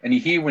humble, and you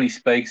hear when he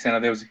speaks,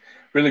 and there was a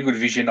really good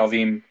vision of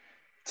him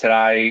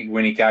today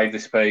when he gave the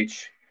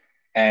speech,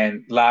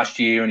 and last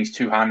year in his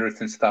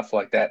 200th and stuff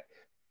like that.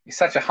 He's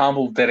such a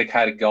humble,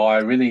 dedicated guy,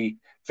 really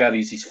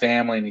values his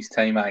family and his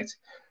teammates.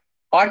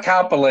 I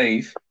can't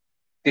believe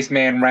this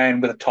man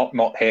ran with a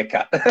top-knot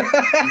haircut.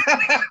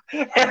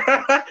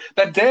 The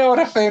Dale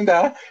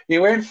defender, he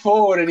went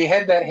forward and he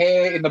had that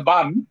hair in the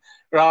bun,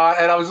 right?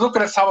 And I was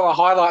looking at some of the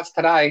highlights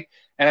today,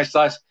 and it's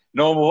like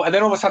normal. And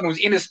then all of a sudden it was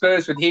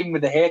interspersed with him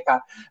with the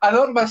haircut. I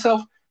thought to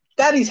myself,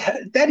 that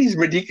is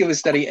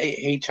ridiculous that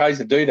he chose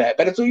to do that.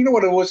 But it's, you know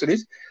what it was? It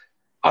is.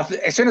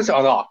 As soon as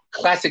I thought,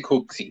 classic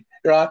Hooksy,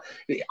 right?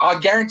 I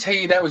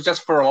guarantee you that was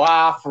just for a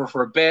laugh or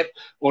for a bet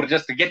or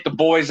just to get the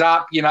boys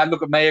up.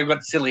 Look at me, I've got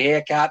a silly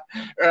haircut,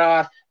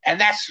 right?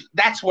 And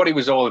that's what he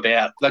was all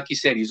about. Like you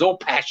said, he's all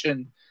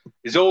passion.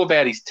 He's all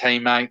about his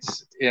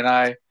teammates.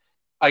 I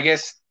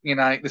guess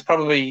there's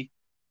probably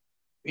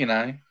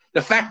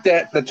the fact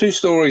that the two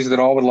stories that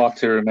I would like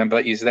to remember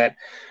is that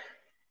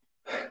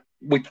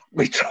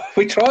we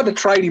tried to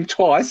trade him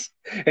twice,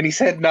 and he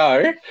said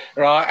no,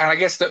 right? And I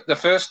guess the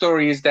first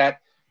story is that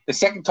the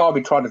second time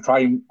we tried to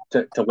trade him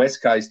to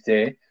West Coast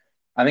there,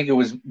 I think it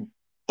was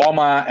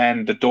Bomber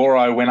and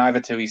Dodoro went over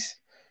to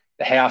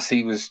the house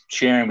he was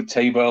sharing with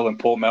T-Bell in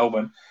Port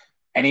Melbourne,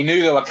 and he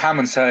knew they were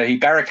coming, so he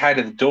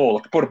barricaded the door,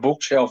 like put a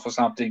bookshelf or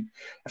something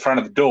in front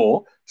of the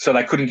door so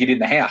they couldn't get in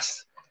the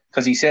house.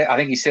 Because he said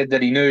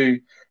that he knew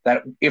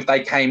that if they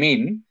came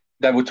in,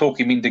 they would talk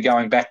him into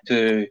going back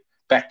to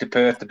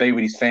Perth to be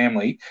with his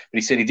family, but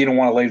he said he didn't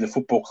want to leave the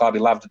football club. He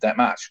loved it that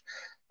much.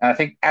 And I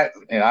think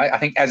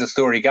as the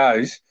story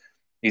goes,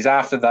 is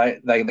after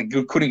they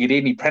couldn't get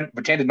in, he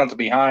pretended not to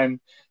be home.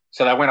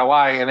 So they went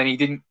away, and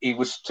then he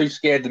was too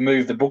scared to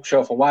move the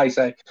bookshelf away.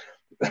 So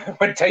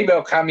when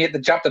T-Bell came, he had to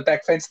jump the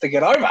back fence to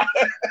get over.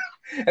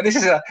 And this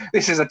is a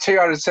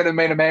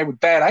 200-centimetre man with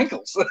bad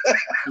ankles. So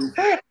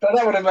that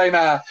would have been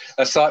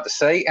a sight to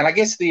see. And I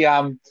guess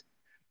on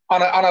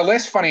a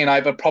less funny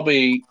note, but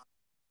probably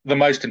the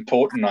most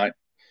important note,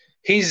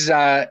 his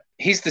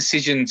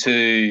decision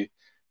to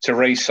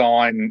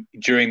re-sign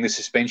during the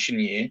suspension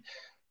year.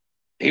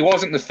 He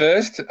wasn't the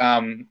first.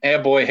 Our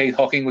boy Heath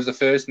Hocking was the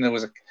first, and there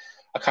was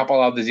a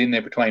couple others in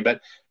there between.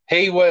 But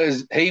he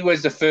was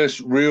the first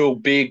real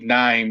big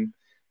name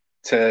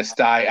to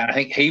stay, and I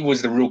think he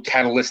was the real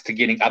catalyst to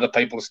getting other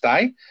people to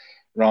stay.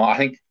 Right? I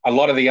think a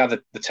lot of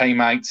the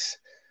teammates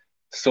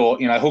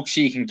thought,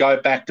 Hooksy can go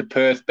back to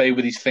Perth, be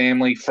with his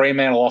family.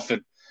 Fremantle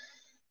offered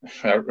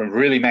a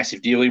really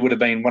massive deal. He would have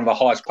been one of the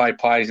highest paid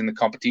players in the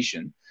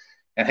competition.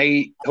 And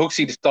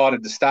Hooksy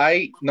decided to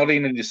stay. Not only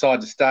did he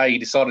decide to stay, he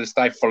decided to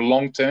stay for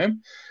long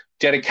term,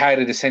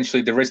 dedicated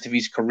essentially the rest of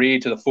his career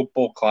to the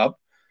football club.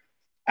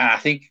 And I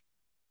think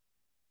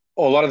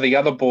a lot of the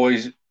other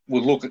boys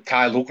would look at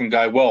Cale Hook and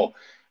go, well,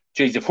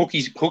 geez, if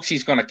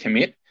Hooksy's going to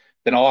commit,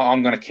 then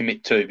I'm going to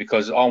commit too,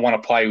 because I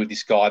want to play with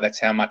this guy. That's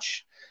how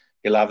much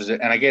he loves it.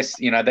 And I guess,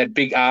 that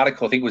big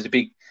article, I think it was a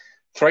big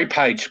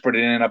 3-page spread,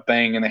 it ended up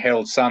being in the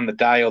Herald Sun the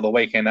day or the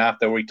weekend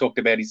after, where he talked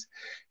about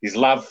his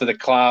love for the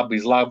club,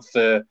 his love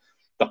for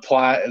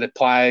the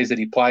players that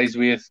he plays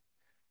with,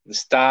 the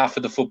staff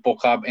of the football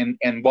club,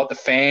 and what the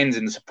fans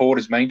and the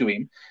supporters mean to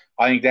him.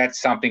 I think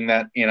that's something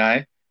that,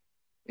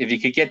 if you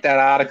could get that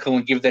article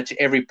and give that to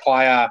every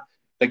player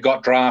that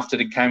got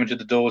drafted and came into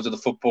the doors of the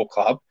football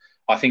club,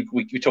 I think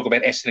we talk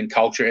about Essendon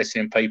culture,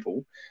 Essendon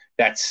people.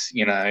 That's,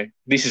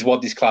 this is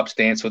what this club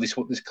stands for. This is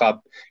what this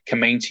club can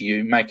mean to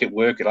you. Make it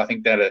work. And I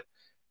think that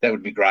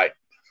would be great.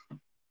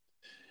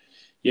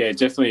 Yeah,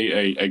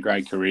 definitely a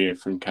great career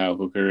from Cale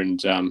Hooker,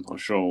 and I'm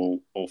sure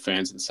all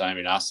fans are the same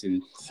in us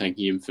in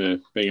thanking him for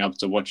being able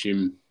to watch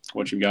him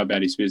go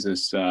about his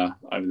business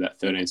over that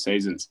 13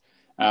 seasons.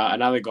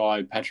 Another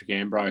guy, Patrick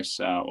Ambrose,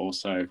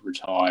 also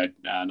retired.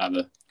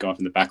 Another guy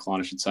from the back line,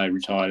 I should say,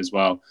 retired as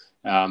well.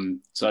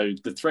 So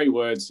the 3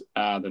 words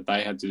that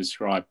they had to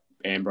describe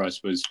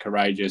Ambrose was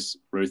courageous,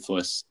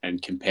 ruthless,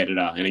 and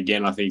competitor. And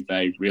again, I think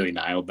they really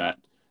nailed that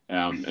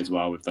as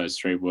well with those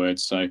 3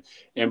 words. So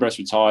Ambrose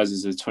retires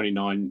as a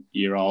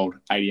 29-year-old,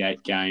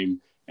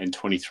 88-game and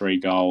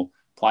 23-goal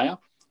player.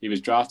 He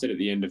was drafted at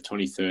the end of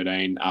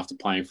 2013 after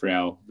playing for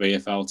our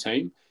VFL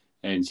team,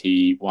 and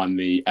he won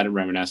the Adam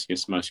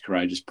Ramanauskas Most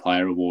Courageous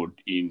Player Award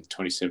in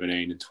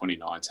 2017 and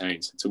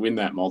 2019. So to win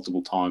that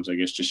multiple times, I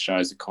guess, just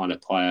shows the kind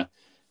of player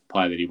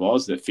that he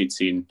was, that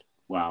fits in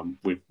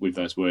with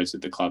those words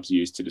that the club's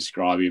used to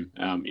describe him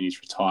in his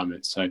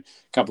retirement. So a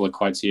couple of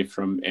quotes here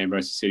from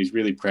Ambrose. He said he's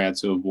really proud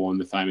to have worn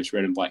the famous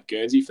red and black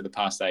Guernsey for the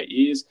past 8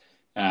 years.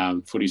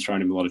 Footy's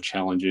thrown him a lot of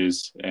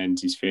challenges and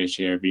his fair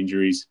share of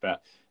injuries,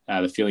 but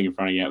the feeling of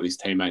running out with his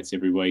teammates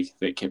every week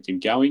that kept him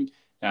going.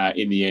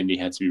 In the end, he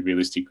had to be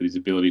realistic with his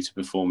ability to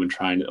perform and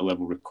train at the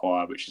level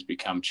required, which has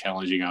become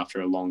challenging after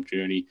a long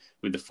journey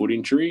with the foot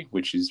injury,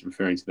 which is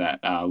referring to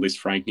that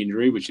Lisfranc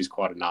injury, which is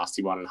quite a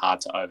nasty one and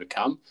hard to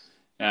overcome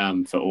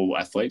for all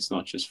athletes,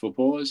 not just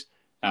footballers.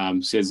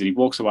 Says that he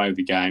walks away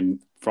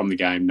from the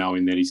game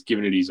knowing that he's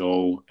given it his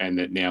all and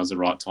that now's the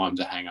right time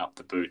to hang up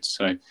the boots.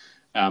 So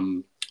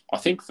I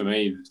think for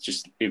me,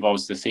 just if I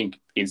was to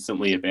think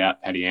instantly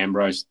about Paddy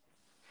Ambrose,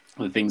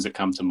 the things that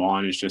come to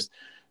mind is just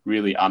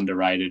really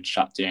underrated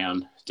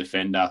shutdown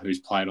defender who's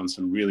played on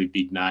some really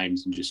big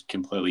names and just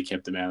completely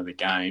kept them out of the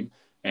game.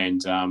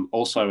 And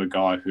also a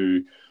guy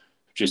who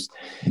just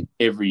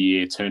every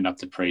year turned up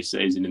to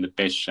pre-season in the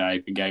best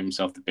shape and gave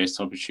himself the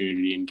best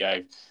opportunity and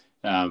gave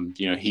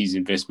his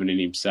investment in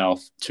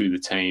himself to the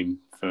team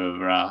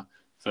for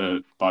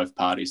both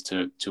parties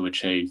to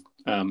achieve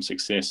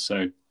success.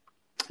 So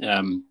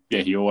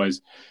he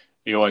always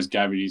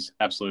gave it his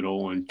absolute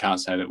all, and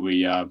can't say that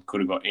we could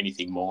have got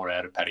anything more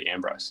out of Paddy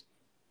Ambrose.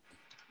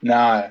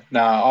 No,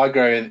 I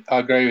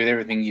agree with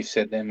everything you've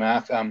said there,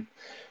 Mark.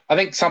 I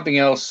think something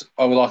else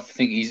I would like to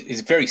think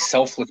he's a very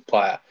selfless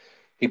player.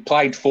 He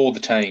played for the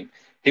team.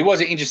 He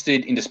wasn't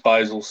interested in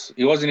disposals.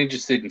 He wasn't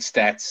interested in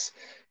stats.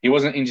 He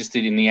wasn't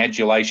interested in the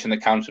adulation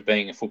that comes with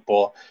being a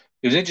footballer.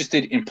 He was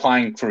interested in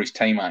playing for his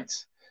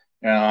teammates.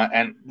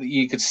 And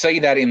you could see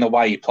that in the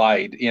way he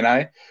played.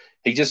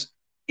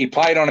 He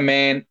played on a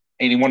man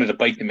and he wanted to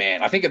beat the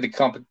man. I think at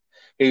the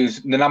he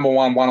was the number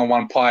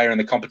one-on-one player in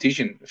the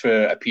competition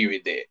for a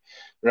period there,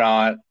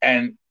 right?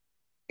 And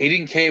he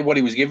didn't care what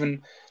he was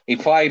given. He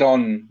played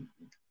on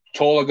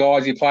taller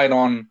guys. He played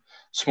on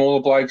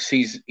smaller blokes.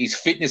 His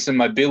fitness and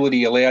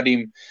mobility allowed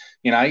him,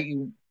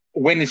 he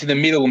went into the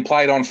middle and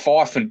played on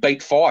Fife and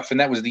beat Fife, and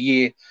that was the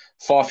year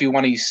Fife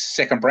won his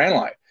second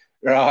Brownlow,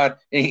 right?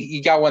 And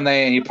you go in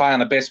there and you play on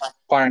the best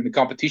player in the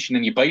competition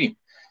and you beat him,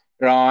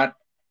 right?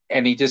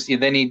 And he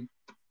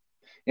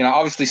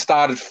obviously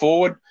started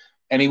forward,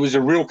 and he was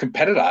a real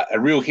competitor, a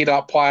real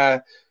hit-up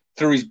player,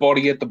 threw his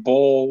body at the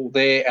ball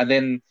there, and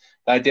then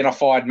they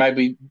identified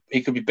maybe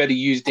he could be better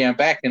used down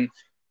back. And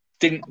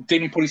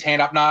didn't put his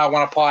hand up. No, I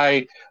want to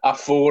play up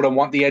forward. I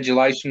want the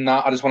adulation.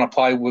 No, I just want to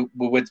play with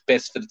what's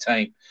best for the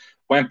team.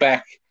 Went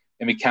back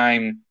and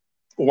became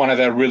one of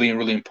our really,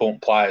 really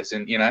important players.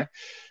 And,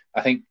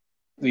 I think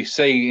you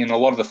see in a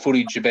lot of the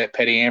footage about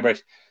Paddy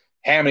Ambrose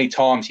how many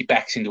times he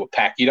backs into a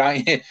pack. You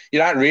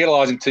don't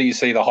realise until you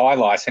see the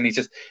highlights, and he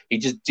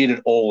just did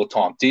it all the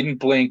time. Didn't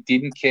blink,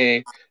 didn't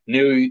care,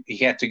 knew he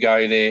had to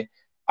go there.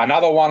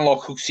 Another one like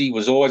Hooksy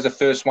was always the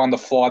first one to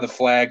fly the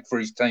flag for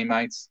his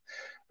teammates.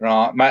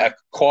 Right,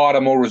 quite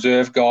a more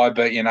reserved guy,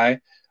 but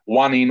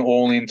one in,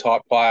 all in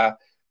type player.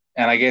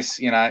 And I guess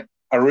a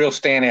real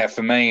standout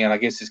for me. And I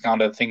guess it's kind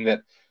of the thing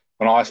that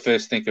when I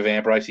first think of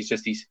Ambrose,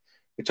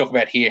 we talk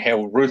about here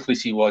how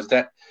ruthless he was.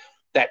 That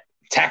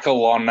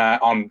tackle on I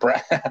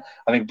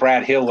think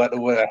Brad Hill at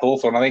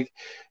Hawthorn. I think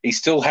he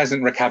still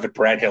hasn't recovered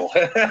Brad Hill.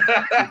 He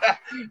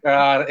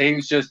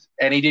was just,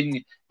 and he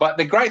didn't. But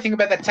the great thing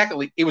about that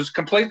tackle, it was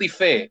completely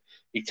fair.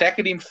 He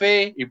tackled him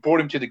fair. He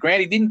brought him to the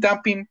ground. He didn't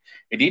dump him.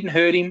 He didn't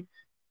hurt him.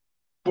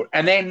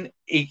 And then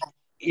he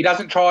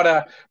doesn't try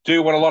to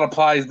do what a lot of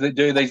players that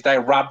do these days,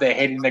 rub their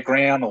head in the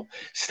ground or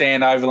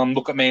stand over them.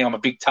 Look at me, I'm a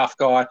big tough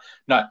guy.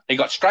 No, he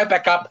got straight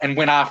back up and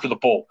went after the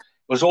ball.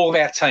 It was all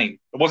about team.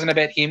 It wasn't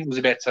about him. It was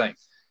about team.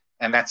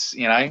 And that's,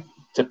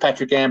 to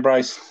Patrick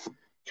Ambrose,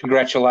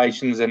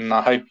 congratulations. And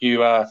I hope you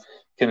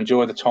can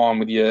enjoy the time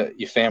with your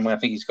family. I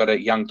think he's got a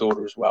young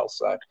daughter as well.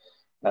 So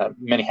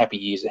many happy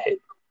years ahead.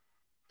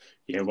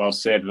 Yeah, well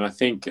said. And I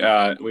think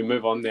we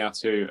move on now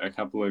to a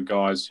couple of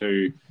guys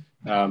who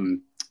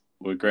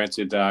were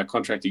granted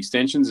contract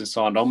extensions and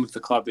signed on with the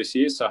club this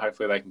year. So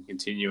hopefully they can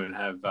continue and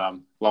have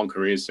long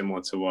careers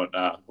similar to what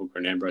Hooker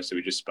and Ambrose that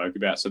we just spoke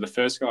about. So the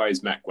first guy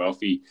is Matt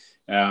Guelphy.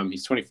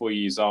 He's 24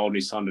 years old. He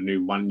signed a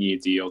new 1-year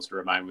deal to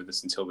remain with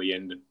us until the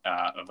end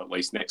of at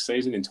least next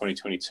season in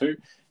 2022.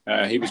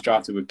 He was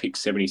drafted with pick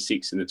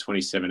 76 in the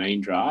 2017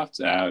 draft.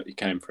 He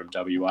came from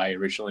WA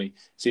originally.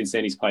 Since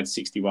then, he's played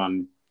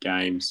 61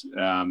 games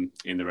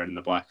in the red and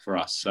the black for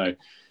us. So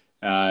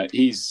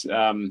he's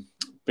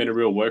been a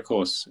real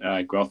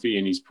workhorse, Guelphy,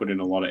 and he's put in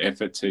a lot of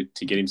effort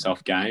to get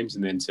himself games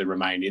and then to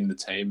remain in the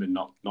team and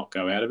not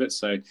go out of it.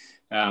 So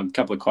a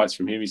couple of quotes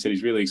from him. He said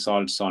he's really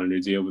excited to sign a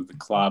new deal with the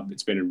club.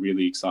 It's been a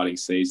really exciting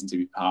season to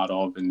be part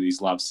of, and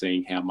he's loved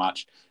seeing how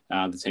much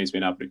the team's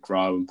been able to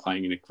grow and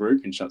playing in a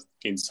group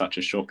in such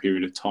a short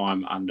period of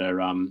time under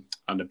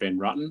Ben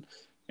Rutten.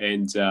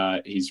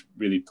 And he's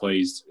really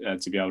pleased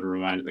to be able to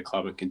remain at the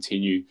club and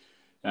continue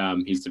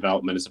his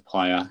development as a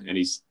player, and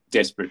he's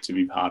desperate to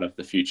be part of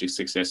the future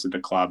success of the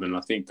club. And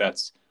I think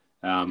that's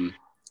a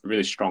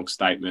really strong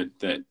statement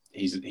that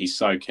he's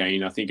so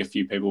keen. I think a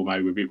few people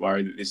maybe were a bit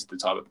worried that this is the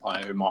type of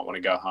player who might want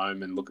to go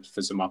home and look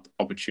for some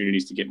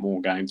opportunities to get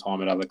more game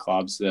time at other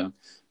clubs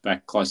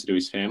back closer to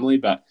his family.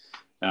 But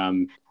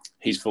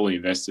he's fully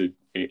invested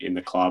in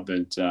the club.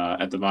 And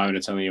at the moment,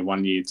 it's only a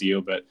 1-year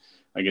deal, but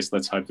I guess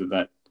let's hope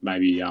that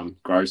maybe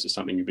grows to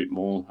something a bit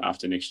more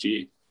after next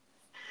year.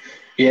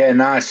 Yeah,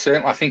 no,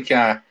 certainly. I think,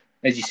 as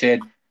you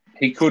said,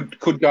 he could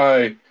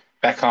go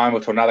back home or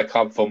to another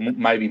club for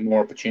maybe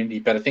more opportunity.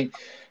 But I think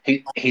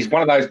he's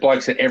one of those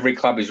blokes that every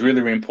club is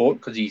really, really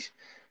important because he's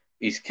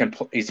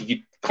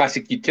a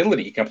classic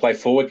utility. He can play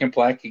forward,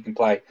 he can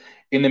play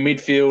in the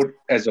midfield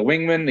as a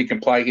wingman. He can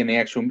play in the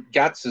actual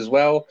guts as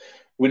well,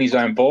 win his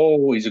own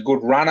ball. He's a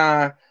good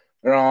runner,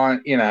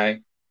 right?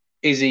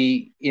 Is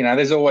he?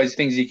 There's always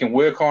things he can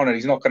work on, and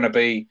he's not going to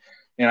be,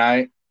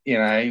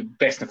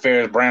 best and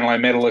fairest Brownlow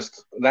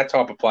medalist, that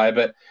type of player.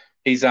 But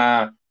he's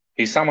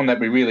someone that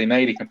we really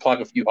need. He can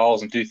plug a few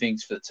holes and do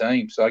things for the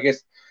team. So I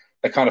guess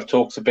that kind of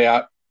talks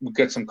about, we've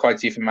got some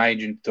quotes here from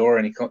Adrian Dora,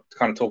 and he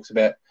kind of talks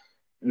about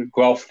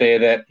Guelph there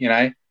that,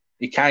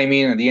 he came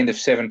in at the end of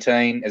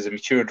 17 as a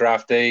mature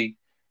draftee,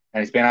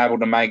 and he's been able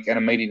to make an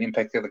immediate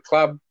impact at the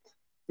club.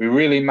 We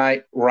really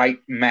rate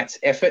Matt's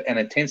effort and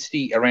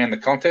intensity around the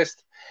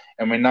contest,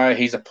 and we know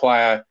he's a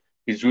player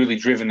who's really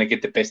driven to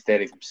get the best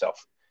out of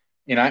himself.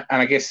 And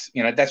I guess,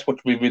 that's what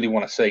we really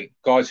want to see.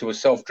 Guys who are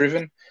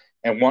self-driven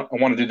and want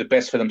to do the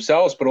best for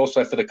themselves, but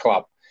also for the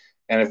club.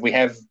 And if we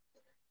have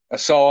a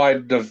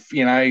side of,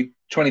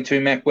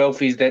 22 Matt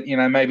Guelphys that,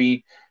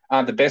 maybe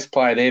aren't the best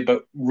player there,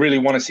 but really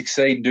want to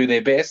succeed and do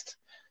their best,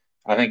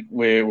 I think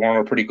we're on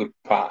a pretty good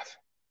path.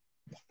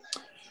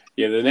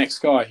 Yeah, the next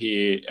guy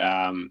here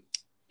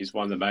is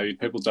one that maybe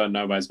people don't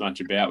know as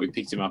much about. We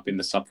picked him up in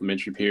the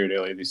supplementary period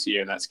earlier this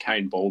year, and that's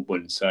Kane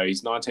Baldwin. So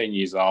he's 19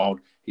 years old.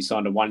 He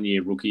signed a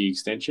 1-year rookie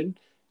extension.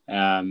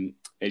 And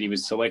he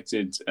was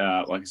selected,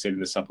 like I said, in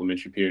the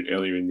supplementary period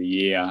earlier in the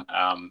year,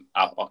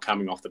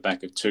 coming off the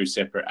back of 2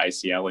 separate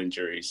ACL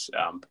injuries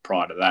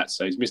prior to that.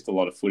 So he's missed a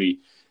lot of footy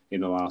in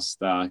the last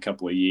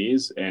couple of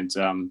years.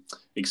 And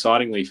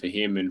excitingly for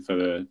him and for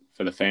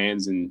the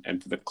fans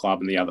and for the club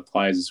and the other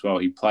players as well,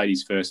 he played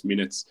his first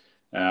minutes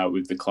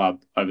with the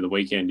club over the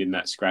weekend in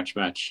that scratch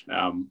match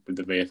with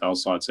the VFL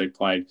side. So he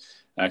played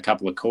a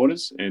couple of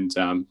quarters and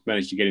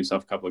managed to get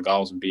himself a couple of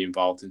goals and be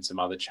involved in some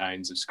other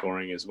chains of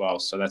scoring as well.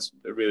 So that's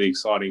a really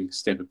exciting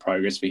step of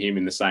progress for him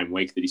in the same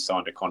week that he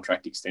signed a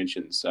contract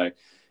extension. So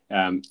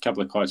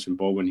couple of quotes from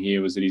Baldwin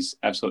here was that he's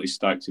absolutely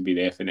stoked to be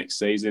there for next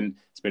season.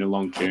 It's been a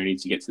long journey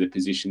to get to the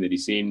position that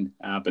he's in,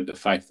 but the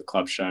faith the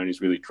club's shown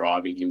is really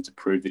driving him to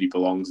prove that he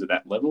belongs at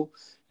that level.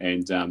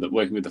 And that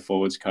working with the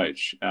forwards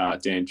coach,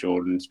 Dan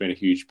Jordan, has been a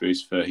huge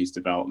boost for his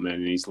development,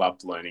 and he's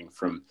loved learning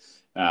from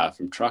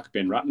Truck,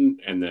 Ben Rutten,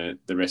 and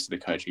the rest of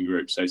the coaching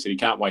group. So he said he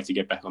can't wait to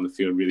get back on the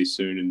field really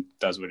soon and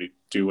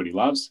do what he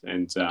loves,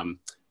 and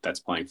that's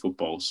playing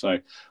football. So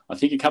I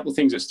think a couple of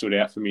things that stood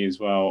out for me as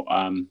well.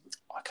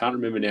 I can't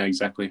remember now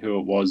exactly who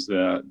it was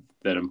that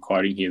I'm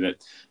quoting here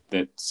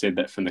that said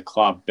that from the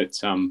club, but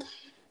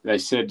they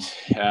said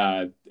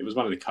it was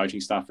one of the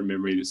coaching staff from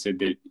memory that said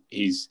that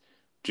he's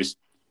just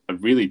a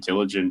really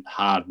diligent,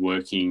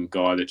 hard-working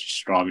guy that's just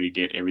striving to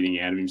get everything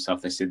out of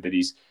himself. They said that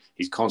he's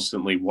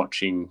constantly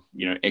watching,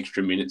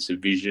 extra minutes of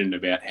vision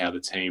about how the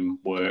team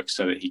works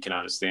so that he can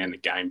understand the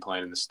game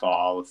plan and the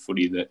style of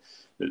footy that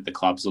the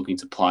club's looking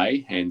to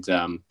play. And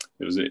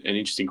there was an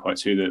interesting quote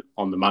too that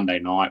on the Monday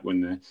night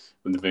when the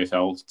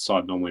VFL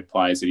side normally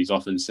plays, that he's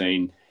often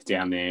seen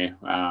down there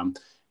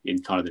in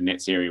kind of the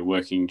nets area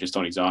working just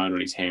on his own, on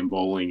his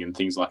handballing and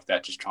things like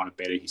that, just trying to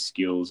better his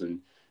skills and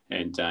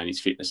his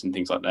fitness and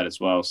things like that as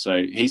well.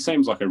 So he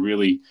seems like a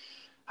really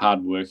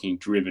hard-working,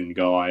 driven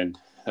guy, and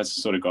that's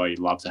the sort of guy you'd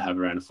love to have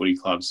around a footy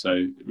club.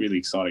 So really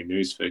exciting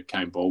news for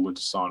Kane Baldwin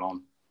to sign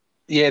on.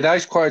 Yeah,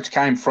 those quotes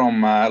came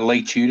from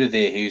Lee Tudor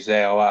there, who's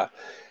our,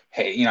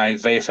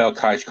 VFL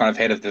coach, kind of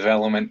head of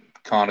development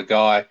kind of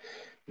guy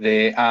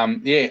there.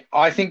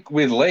 I think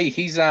with Lee,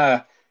 he's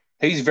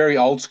very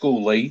old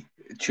school, Lee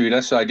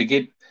Tudor. So to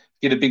get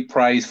a big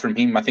praise from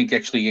him, I think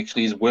actually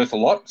is worth a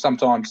lot.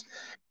 Sometimes,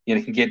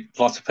 can get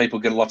lots of people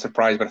get lots of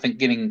praise, but I think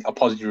getting a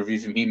positive review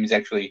from him is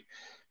actually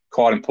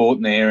quite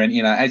important there. And,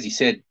 as he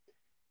said,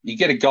 you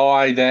get a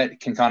guy that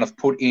can kind of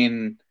put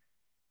in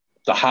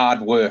the hard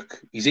work.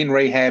 He's in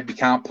rehab. He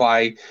can't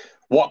play.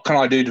 What can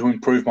I do to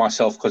improve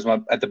myself? Because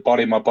at the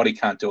body, my body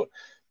can't do it.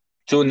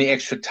 Doing the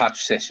extra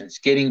touch sessions,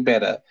 getting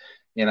better,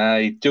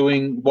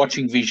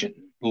 watching vision,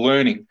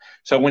 learning.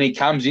 So when he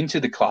comes into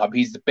the club,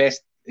 he's the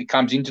best. He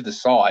comes into the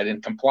side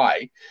and can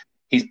play.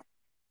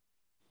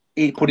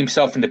 He put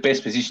himself in the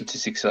best position to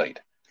succeed.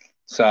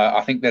 So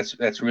I think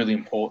that's really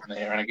important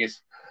there. And I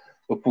guess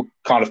we'll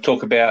kind of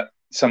talk about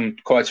some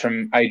quotes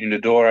from Adrian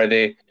Dodoro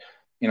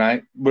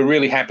there. We're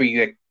really happy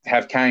to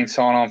have Kane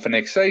sign on for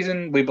next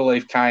season. We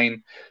believe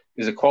Kane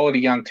is a quality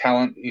young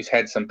talent who's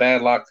had some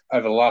bad luck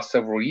over the last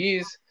several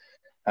years.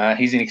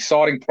 He's an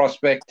exciting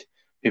prospect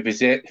who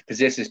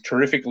possesses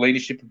terrific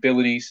leadership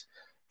abilities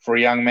for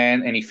a young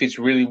man, and he fits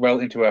really well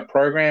into our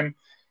program.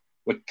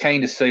 We're keen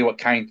to see what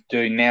Kane can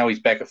do now he's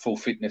back at full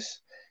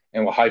fitness,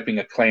 and we're hoping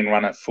a clean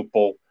run at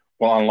football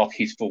will unlock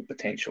his full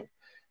potential.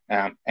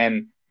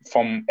 And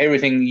from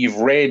everything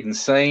you've read and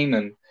seen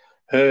and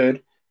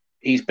heard,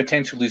 his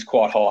potential is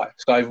quite high.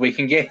 So if we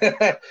can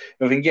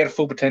get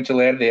full potential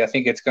out of there, I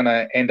think it's going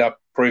to end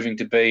up proving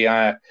to be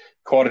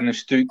quite an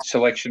astute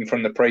selection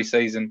from the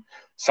pre-season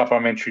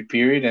supplementary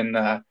period.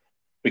 And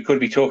we could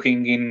be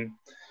talking in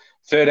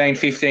 13,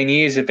 15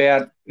 years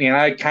about,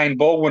 Kane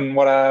Baldwin,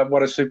 what a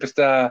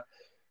superstar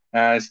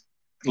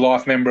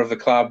life member of the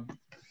club,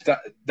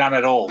 done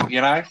it all,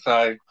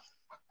 So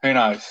who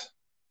knows?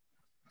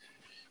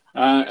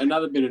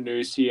 Another bit of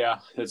news here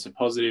that's a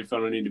positive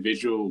on an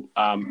individual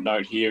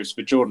note here is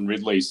for Jordan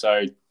Ridley.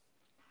 So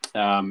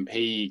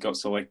he got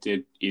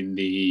selected in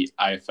the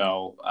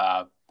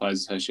AFL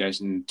Players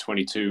Association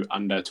 22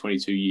 under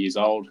 22 years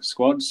old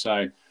squad.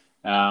 So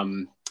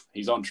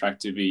he's on track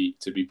to be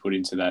put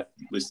into that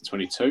list of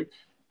 22.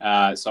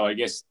 So I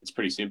guess it's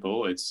pretty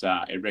simple. It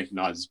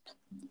recognises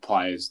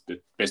players, the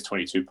best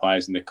 22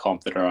 players in the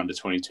comp that are under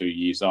 22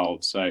 years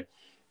old. So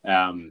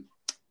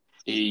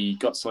he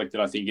got selected,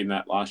 I think, in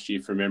that last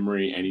year from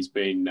memory, and he's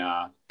been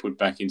put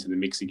back into the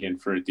mix again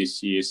for it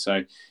this year.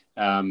 So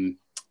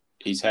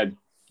he's had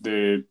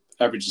the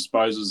average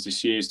disposals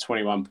this year is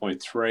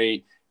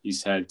 21.3.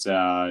 He's had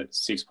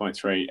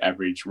 6.3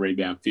 average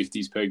rebound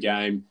 50s per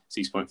game,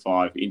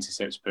 6.5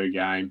 intercepts per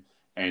game,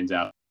 and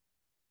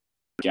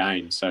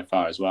gains so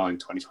far as well in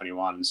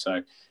 2021.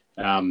 So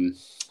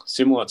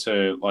similar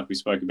to like we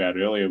spoke about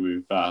earlier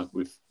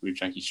with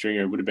Jackie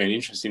Stringer, it would have been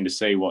interesting to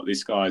see what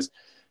this guy's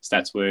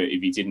stats were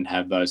if he didn't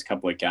have those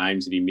couple of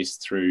games that he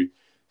missed through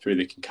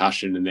the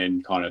concussion and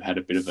then kind of had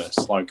a bit of a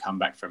slow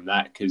comeback from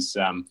that, because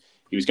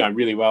he was going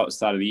really well at the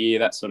start of the year.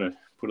 That sort of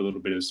put a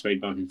little bit of a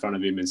speed bump in front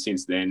of him, and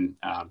since then,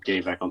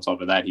 getting back on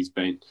top of that, he's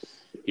been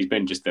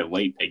just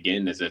elite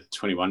again as a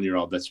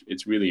 21-year-old.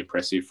 It's really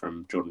impressive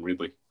from Jordan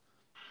Ridley.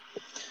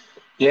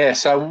 Yeah,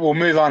 so we'll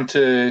move on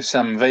to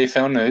some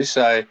VFL news.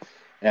 So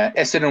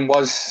Essendon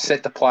was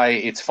set to play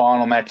its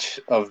final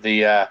match of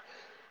the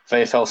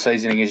VFL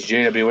season against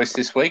GWS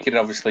this week. It had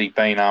obviously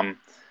been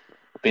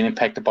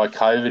impacted by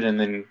COVID, and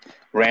then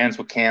rounds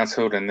were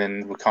cancelled, and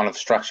then we kind of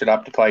structured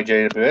up to play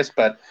GWS.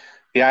 But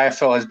the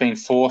AFL has been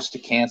forced to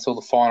cancel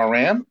the final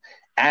round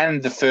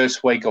and the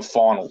first week of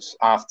finals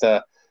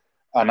after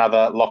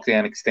another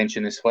lockdown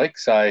extension this week.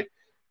 So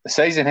the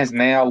season has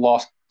now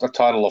lost a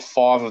total of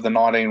 5 of the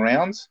 19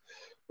 rounds,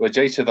 with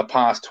each of the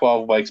past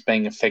 12 weeks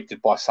being affected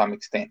by some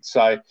extent.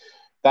 So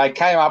they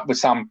came up with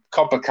some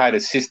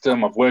complicated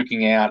system of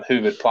working out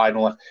who had played and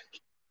all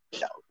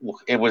that.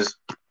 Look, it was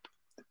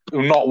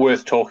not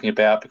worth talking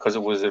about because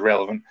it was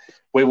irrelevant.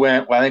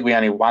 I think we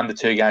only won the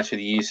 2 games for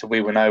the year, so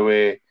we were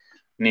nowhere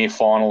near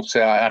final.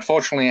 So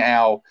unfortunately,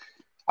 our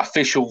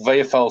official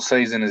VFL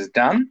season is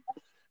done.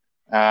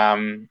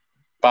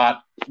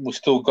 But we've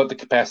still got the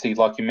capacity,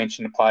 like you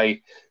mentioned, to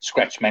play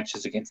scratch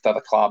matches against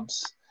other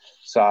clubs.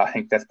 So I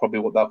think that's probably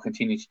what they'll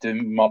continue to do.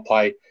 We might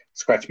play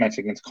scratch match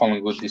against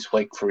Collingwood this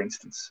week, for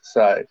instance.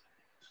 So,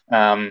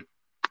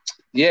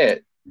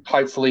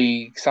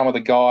 hopefully some of the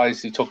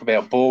guys who talk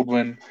about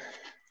Baldwin,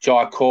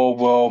 Jai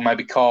Caldwell,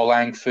 maybe Kyle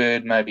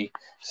Langford, maybe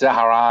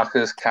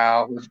Zaharakis,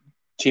 Carl,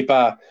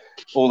 Chipper,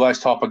 all those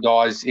type of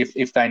guys,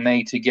 if they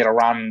need to get a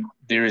run,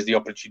 there is the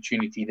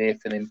opportunity there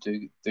for them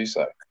to do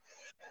so.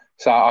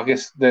 So I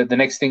guess the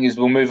next thing is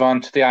we'll move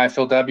on to the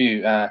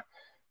AFLW.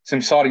 Some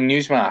exciting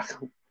news, Mark.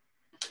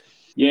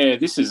 Yeah,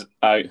 this is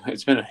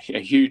it's been a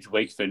huge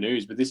week for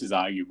news, but this is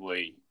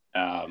arguably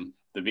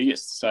the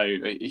biggest. So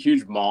a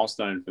huge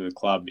milestone for the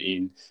club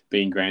in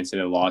being granted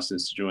a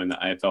license to join the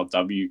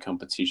AFLW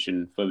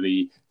competition for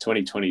the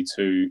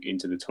 2022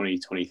 into the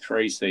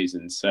 2023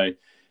 season. So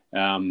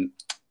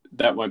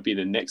that won't be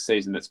the next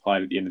season that's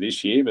played at the end of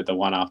this year, but the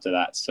one after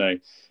that. So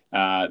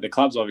the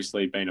club's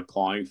obviously been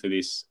applying for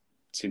this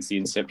since the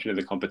inception of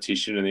the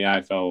competition, and the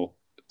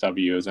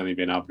AFLW has only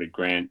been able to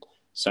grant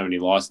so many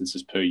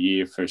licenses per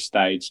year for a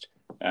staged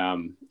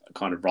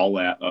kind of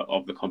rollout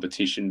of the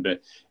competition.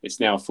 But it's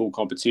now a full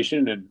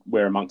competition, and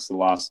we're amongst the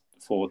last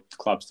 4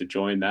 clubs to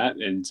join that.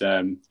 And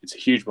it's a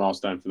huge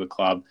milestone for the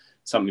club,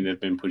 something they've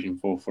been pushing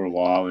for a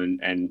while,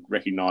 and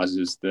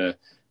recognises the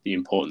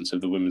importance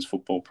of the women's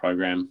football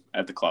program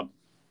at the club.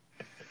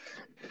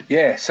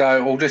 Yeah,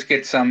 so we'll just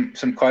get some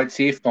quotes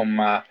here from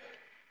our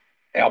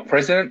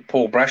president,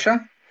 Paul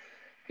Brasher.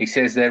 He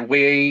says that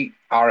we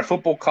are a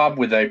football club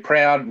with a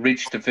proud,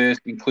 rich, diverse,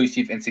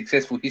 inclusive and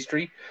successful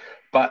history.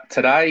 But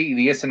today,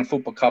 the Essendon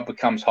Football Club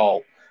becomes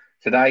whole.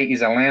 Today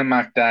is a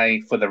landmark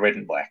day for the Red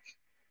and Black.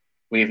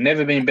 We have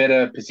never been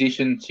better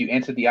positioned to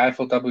enter the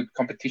AFLW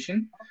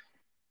competition.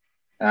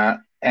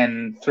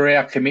 And through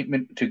our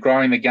commitment to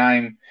growing the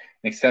game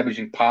and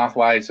establishing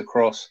pathways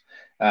across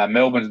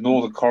Melbourne's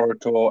Northern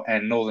Corridor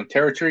and Northern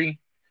Territory,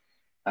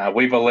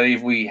 we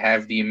believe we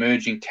have the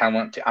emerging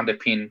talent to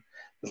underpin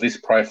the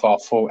list profile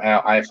for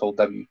our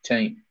AFLW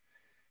team.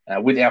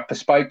 With our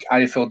bespoke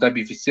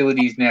AFLW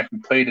facilities now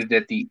completed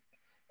at the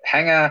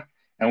hangar,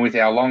 and with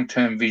our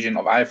long-term vision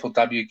of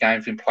AFLW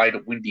games being played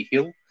at Windy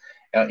Hill,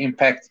 our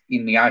impact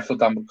in the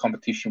AFLW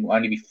competition will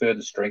only be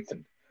further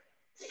strengthened.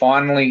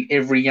 Finally,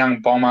 every young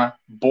bomber,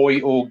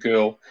 boy or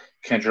girl,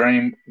 can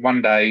dream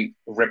one day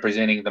of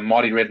representing the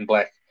mighty Red and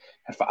Black.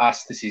 And for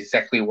us, this is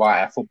exactly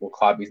why our football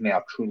club is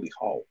now truly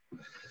whole.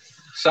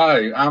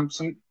 So,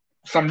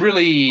 some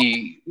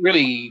really,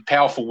 really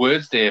powerful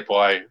words there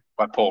by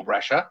Paul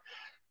Brasher.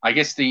 I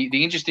guess the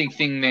interesting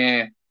thing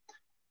there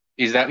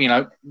is that,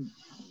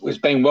 it's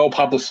been well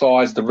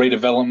publicised, the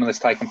redevelopment that's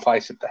taken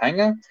place at the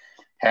hangar,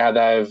 how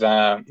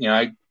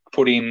they've,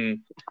 put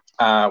in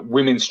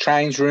women's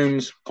change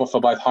rooms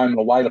for both home and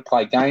away to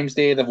play games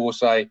there. They've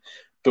also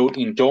built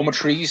in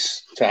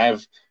dormitories to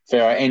have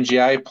for our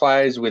NGA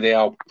players with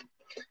our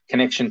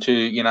connection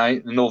to,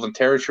 the Northern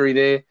Territory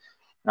there.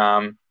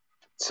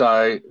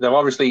 So they've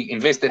obviously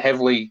invested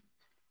heavily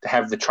to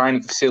have the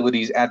training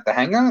facilities at the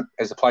hangar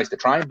as a place to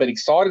train. But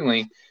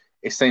excitingly,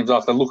 it seems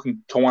like they're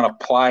looking to want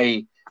to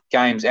play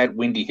games at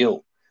Windy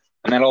Hill.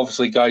 And that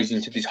obviously goes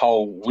into this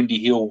whole Windy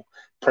Hill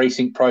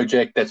precinct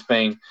project that's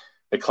been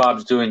the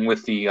club's doing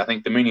with the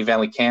Moonee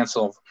Valley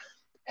Council, of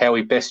how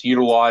we best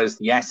utilise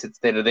the assets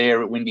that are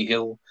there at Windy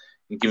Hill.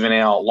 And given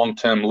our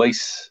long-term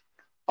lease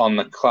on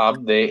the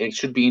club there, it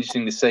should be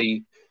interesting to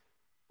see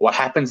what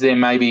happens there.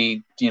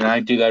 Maybe, do they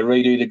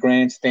redo the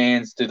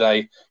grandstands? Do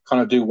they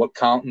kind of do what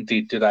Carlton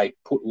did? Do they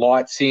put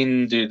lights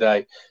in? Do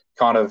they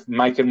kind of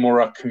make it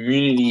more a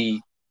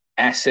community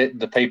asset?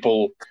 The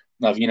people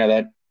of,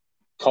 that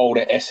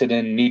Calder,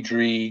 Essendon,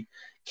 Nidri,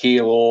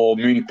 Keilor,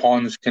 Moonee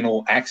Ponds can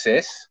all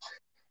access,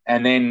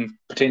 and then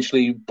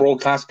potentially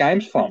broadcast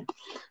games from,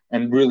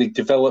 and really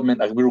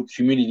development, a real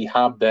community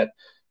hub that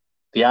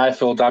the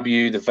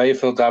AFLW, the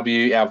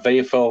VFLW, our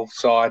VFL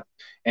side,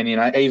 and,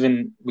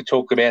 even we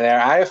talk about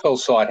our AFL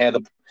side, how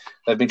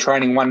they've been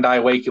training one day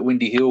a week at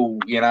Windy Hill,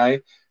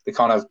 the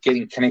kind of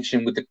getting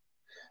connection with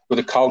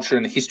the culture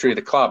and the history of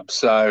the club.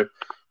 So,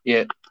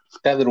 yeah,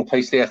 that little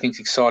piece there I think is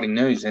exciting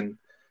news, and,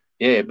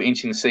 yeah, it'd be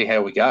interesting to see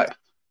how we go.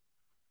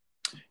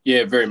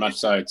 Yeah, very much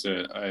so. It's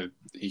a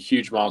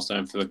huge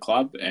milestone for the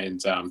club,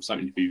 and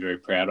something to be very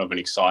proud of and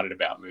excited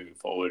about moving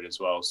forward as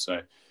well.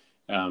 So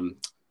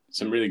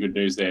some really good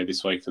news there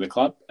this week for the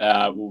club.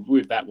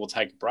 With that, we'll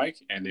take a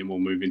break, and then we'll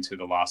move into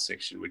the last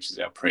section, which is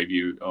our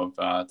preview of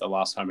the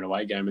last home and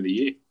away game of the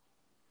year.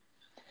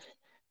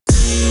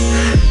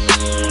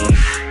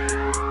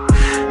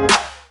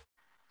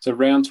 So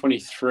round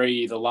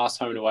 23, the last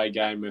home and away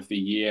game of the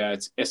year,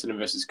 it's Essendon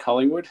versus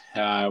Collingwood.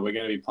 We're going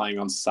to be playing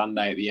on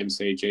Sunday at the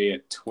MCG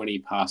at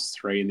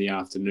 3:20 in the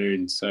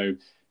afternoon. So,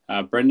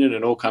 Brendan,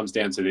 it all comes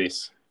down to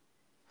this.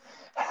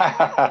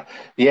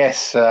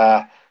 Yes,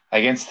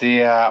 against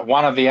the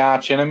one of the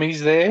arch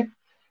enemies there.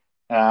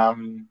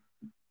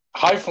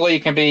 Hopefully,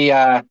 it can be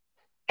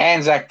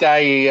Anzac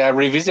Day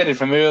revisited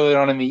from earlier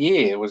on in the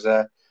year. It was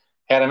had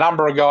a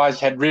number of guys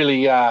had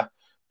really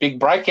big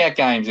breakout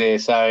games there,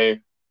 so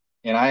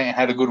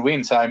had a good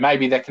win. So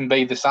maybe that can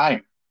be the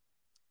same.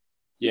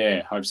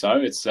 Yeah, hope so.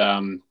 It's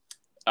playing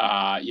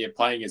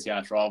against the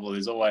arch rival.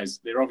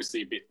 They're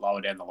obviously a bit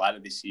lower down the ladder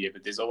this year,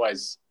 but there's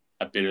always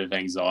a bit of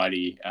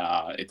anxiety.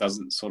 It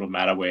doesn't sort of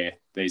matter where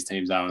these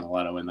teams are on the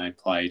ladder when they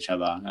play each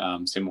other,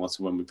 similar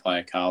to when we play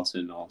a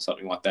Carlton or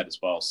something like that as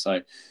well.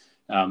 So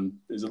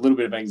there's a little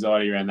bit of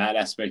anxiety around that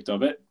aspect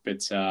of it,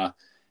 but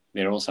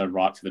they're also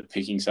ripe for the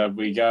picking. So if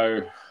we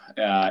go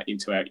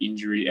into our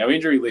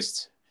injury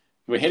list,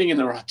 we're heading in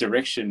the right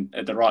direction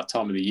at the right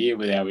time of the year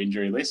with our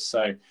injury list.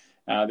 So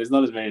there's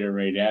not as many to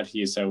read out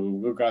here, so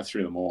we'll go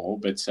through them all.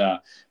 But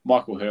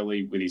Michael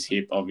Hurley with his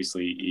hip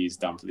obviously is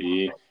done for the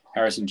year.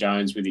 Harrison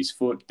Jones with his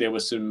foot. There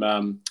was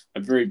a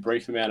very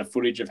brief amount of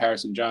footage of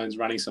Harrison Jones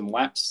running some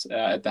laps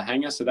at the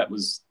hangar, so that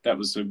was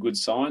a good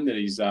sign that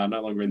he's no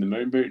longer in the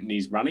moon boot and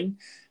he's running.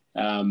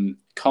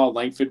 Kyle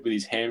Langford with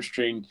his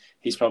hamstring,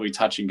 he's probably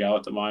touch and go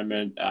at the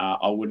moment.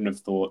 I wouldn't have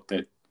thought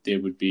that there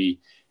would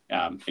be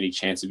any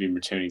chance of him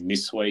returning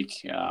this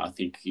week. I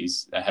think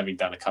he's having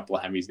done a couple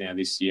of hammies now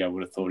this year. I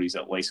would have thought he's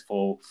at least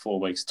four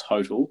weeks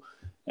total.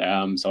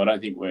 So I don't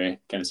think we're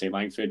going to see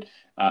Langford.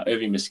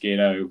 Irving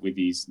Mosquito with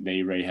his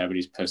knee rehab and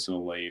his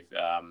personal leave,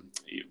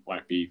 he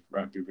won't be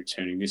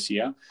returning this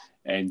year.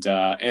 And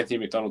Anthony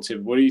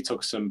McDonald-Tipperwoody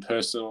took some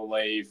personal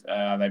leave.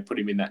 They put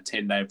him in that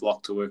 10-day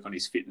block to work on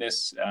his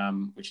fitness,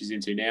 which he's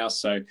into now.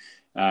 So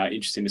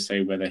interesting to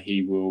see whether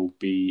he will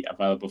be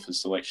available for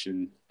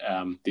selection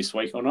this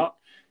week or not.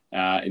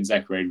 And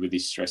Zach Reid with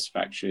his stress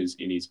fractures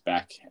in his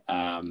back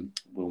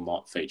will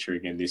not feature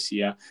again this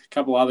year. A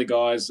couple other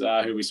guys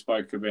who we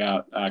spoke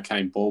about,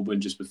 Kane Baldwin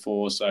just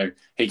before, so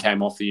he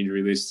came off the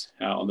injury list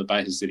on the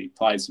basis that he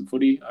played some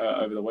footy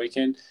over the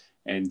weekend.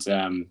 And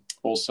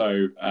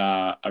also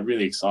a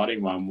really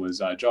exciting one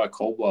was Jai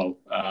Caldwell,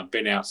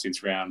 been out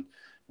since round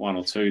 1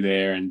 or 2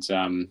 there, and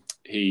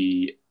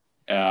he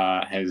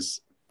has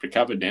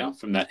recovered now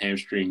from that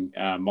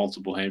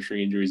multiple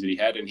hamstring injuries that he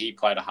had, and he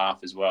played a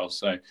half as well.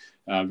 So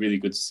really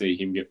good to see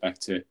him get back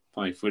to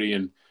playing footy,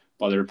 and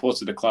by the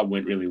reports of the club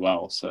went really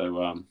well.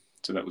 So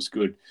that was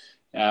good.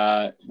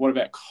 What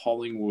about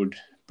Collingwood,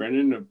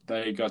 Brendan? Have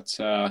they got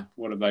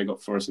what have they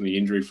got for us on the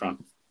injury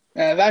front?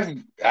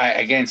 They've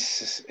I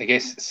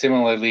guess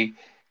similarly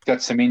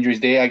got some injuries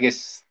there. I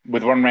guess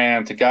with 1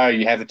 round to go,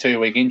 you have a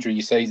 2-week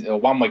injury, or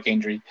 1 week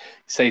injury,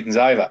 season's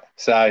over.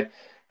 So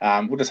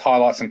we'll just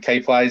highlight some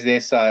key plays there.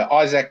 So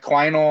Isaac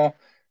Quaynor,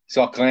 he's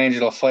got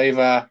glandular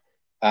fever.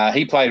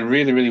 He played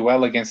really, really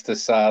well against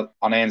us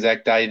on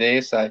Anzac Day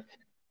there. So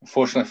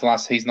unfortunately for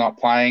us, he's not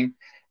playing.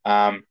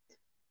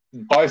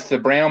 Both the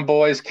Brown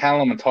boys,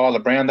 Callum and Tyler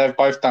Brown, they've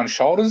both done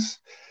shoulders.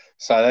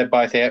 So they're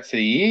both out for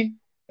the year.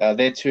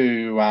 They're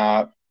 2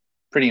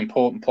 pretty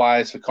important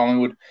players for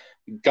Collingwood.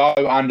 Go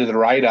under the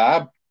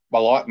radar.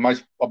 Like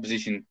most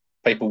opposition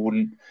people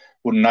wouldn't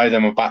know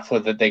them, but for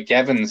they're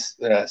Gavin's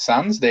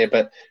sons there,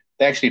 but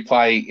they actually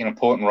play an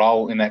important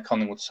role in that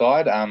Collingwood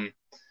side.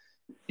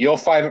 Your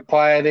favourite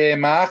player there,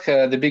 Mark,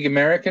 the big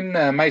American,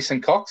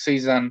 Mason Cox,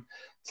 he's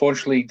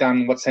unfortunately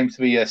done what seems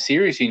to be a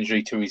serious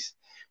injury to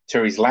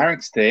his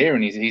larynx there,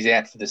 and he's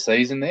out for the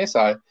season there.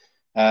 So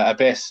our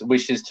best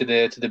wishes to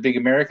the big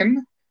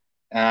American.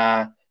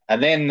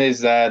 And then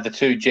there's the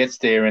 2 Jets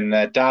there,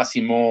 and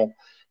Darcy Moore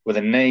with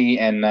a knee,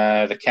 and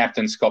the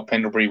captain, Scott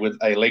Pendlebury, with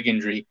a leg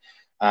injury.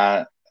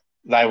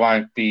 They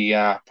won't be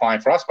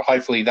playing for us, but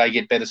hopefully they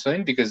get better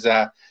soon, because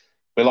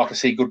we like to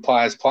see good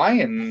players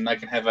play and they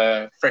can have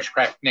a fresh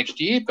crack next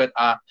year. But,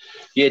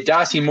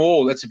 Darcy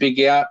Moore, that's a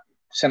big out,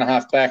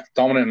 centre-half back,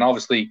 dominant, and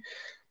obviously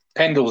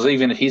Pendle's,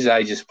 even at his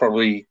age, is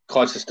probably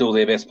close to still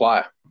their best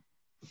player.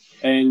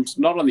 And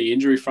not on the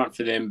injury front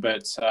for them,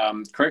 but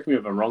correct me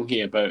if I'm wrong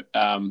here, but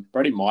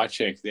Brady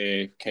Mychek,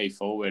 their key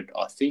forward,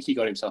 I think he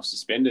got himself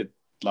suspended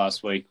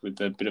last week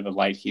with a bit of a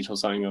late hit or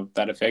something of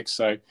that effect.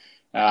 So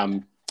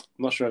I'm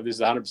not sure if this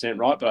is 100%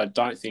 right, but I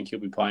don't think he'll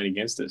be playing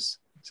against us.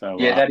 So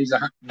yeah,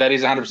 that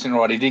is 100%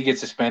 right. He did get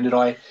suspended.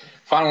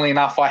 Funnily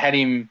enough, I had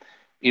him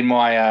in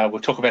my. We'll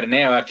talk about it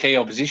now. Our key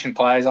opposition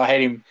players. I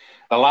had him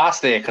the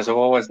last there because I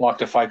always like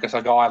to focus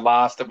a guy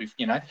last that we've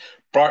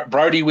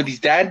Brody with his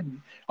dad.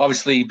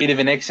 Obviously, a bit of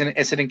an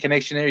Essendon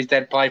connection there. His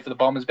dad played for the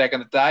Bombers back in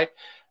the day,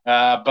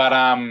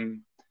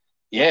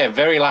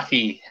 very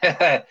lucky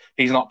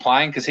he's not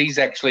playing, because he's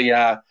actually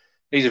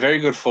he's a very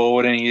good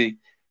forward, and he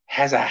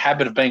has a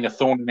habit of being a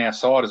thorn in our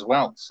side as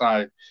well.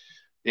 So.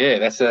 Yeah,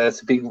 that's a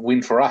big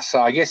win for us. So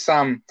I guess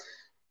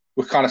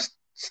we'll kind of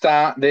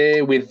start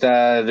there with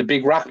the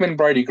big ruckman,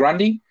 Brodie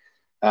Grundy.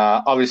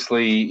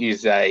 Obviously,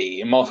 is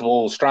a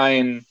multiple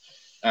Australian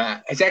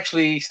It's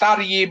actually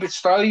started a year a bit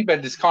slowly,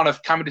 but it's kind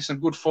of come into some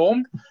good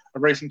form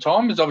of recent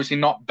times. He's obviously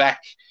not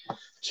back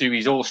to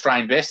his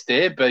All-Australian best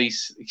there, but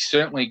he's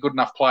certainly a good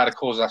enough player to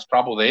cause us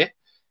trouble there.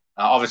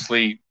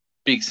 Obviously,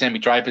 big Sammy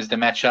Draper's the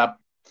matchup.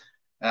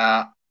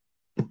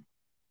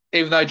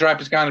 Even though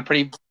Draper's going in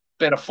pretty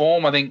better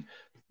form, I think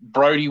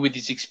Brody, with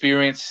his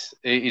experience,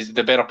 is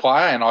the better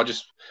player, and I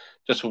just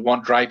would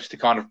want Drapes to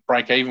kind of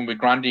break even with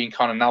Grundy and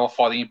kind of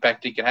nullify the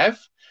impact he can have.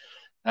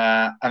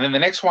 And then the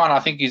next one, I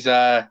think, is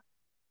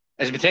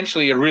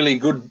potentially a really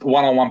good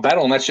one-on-one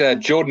battle, and that's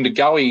Jordan De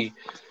Goey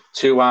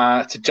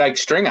to Jake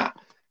Stringer.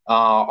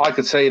 I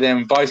could see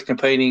them both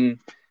competing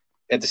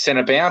at the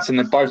centre bounce and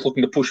then both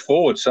looking to push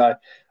forward. So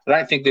I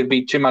don't think there'd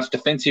be too much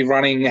defensive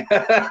running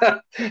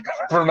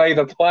from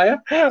either player.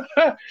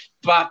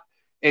 But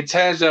in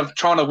terms of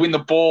trying to win the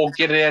ball,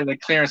 get it out of the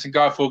clearance and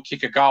go for a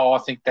kick a goal, I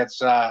think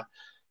that's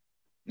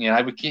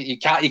you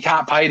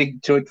can't pay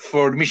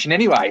for admission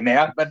anyway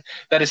now. But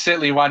that is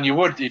certainly one you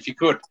would if you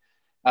could.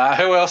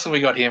 Who else have we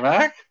got here,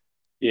 Mark?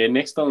 Yeah,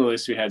 next on the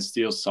list we had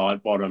Steele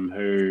Sidebottom,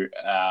 who,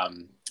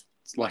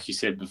 like you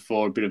said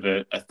before, a bit of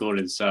a thought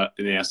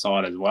in our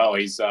side as well.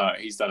 He's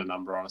done a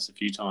number on us a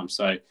few times,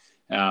 so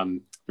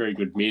very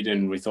good mid.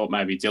 And we thought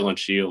maybe Dylan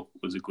Shield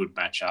was a good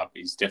matchup.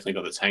 He's definitely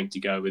got the tank to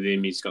go with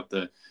him. He's got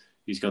the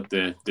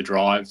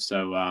drive,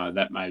 so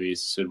that may be a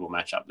suitable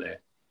matchup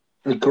there.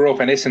 He grew up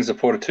in Essendon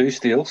supporter too,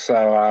 Steele.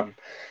 So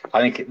I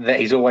think that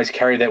he's always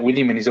carried that with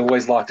him, and he's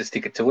always liked to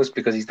stick it to us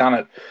because he's done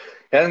it.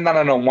 He hasn't done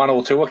it on one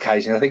or two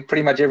occasions. I think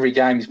pretty much every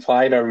game he's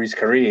played over his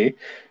career,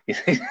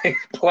 he's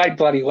played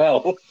bloody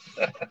well.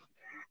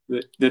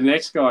 The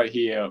next guy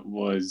here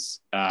was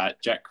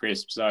Jack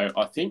Crisp. So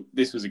I think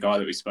this was a guy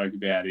that we spoke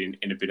about in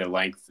a bit of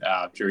length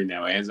during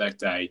our Anzac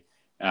Day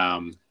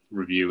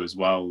review as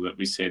well, that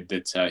we said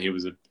that he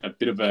was a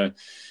bit of a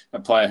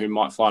player who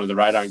might fly under the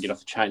radar and get off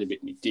the chain a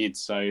bit, and he did.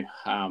 So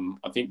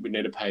I think we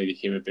need to pay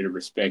him a bit of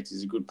respect.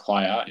 He's a good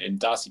player, and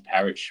Darcy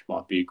Parish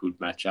might be a good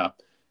matchup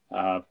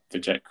for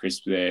Jack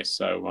Crisp there.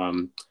 So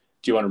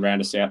do you want to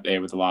round us out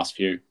there with the last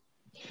few?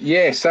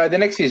 Yeah, so the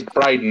next is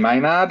Braden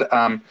Maynard,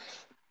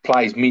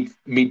 plays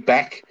mid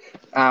back.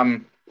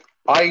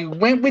 I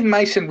went with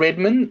Mason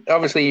Redmond.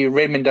 Obviously,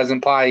 Redmond doesn't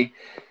play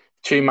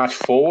too much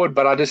forward,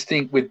 but I just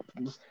think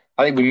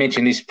I think we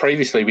mentioned this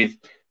previously,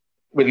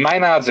 with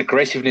Maynard's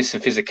aggressiveness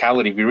and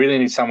physicality, we really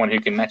need someone who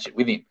can match it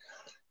with him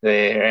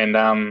there.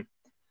 And,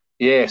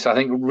 so I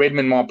think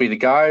Redmond might be the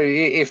go.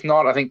 If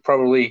not, I think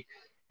probably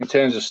in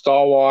terms of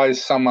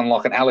style-wise, someone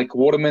like an Alec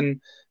Waterman,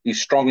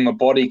 who's strong in the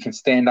body, can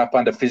stand up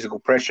under physical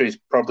pressure, is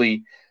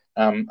probably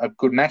a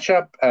good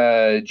matchup.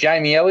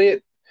 Jamie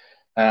Elliott,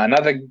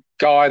 another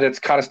guy that's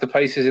cut us to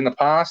pieces in the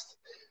past.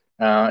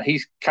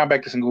 He's come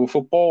back to some good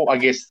football. I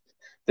guess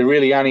the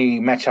really only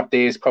matchup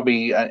there is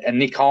probably a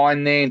Nick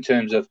Hine there in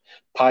terms of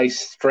pace,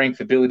 strength,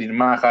 ability to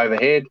mark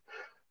overhead.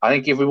 I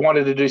think if we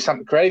wanted to do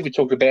something creative, we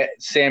talked about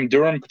Sam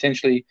Durham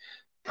potentially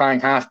playing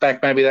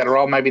halfback, maybe that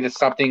role. Maybe that's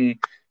something,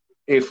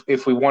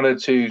 if we wanted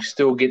to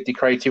still get the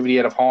creativity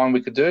out of Hine,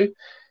 we could do.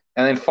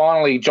 And then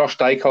finally, Josh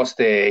Dacos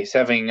there. He's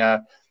having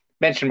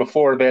mentioned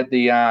before about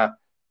the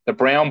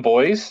Brown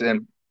boys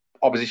and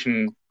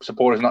opposition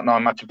supporters not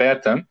knowing much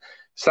about them.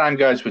 Same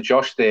goes with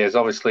Josh there. He's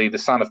obviously the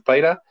son of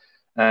Peter.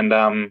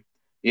 And,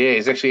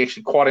 he's actually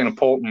quite an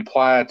important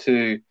player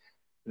to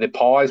the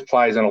Pies,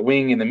 plays on a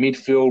wing in the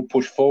midfield,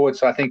 push forward.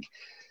 So I think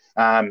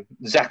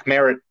Zach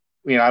Merritt,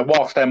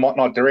 whilst they might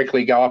not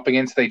directly go up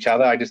against each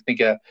other, I just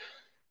think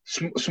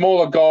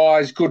smaller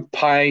guys, good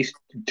pace,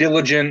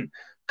 diligent,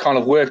 kind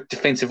of work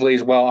defensively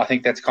as well. I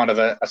think that's kind of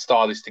a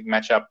stylistic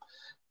matchup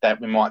that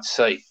we might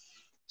see.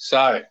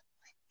 So,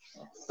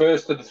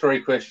 first of the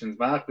three questions,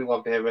 Mark. We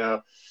like to have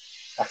our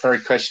three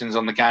questions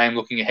on the game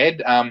looking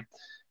ahead.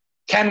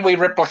 Can we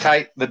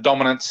replicate the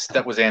dominance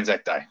that was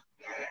Anzac Day?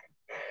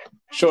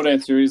 Short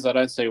answer is I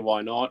don't see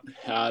why not.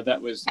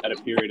 That was at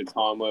a period of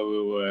time where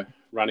we were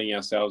running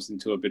ourselves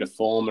into a bit of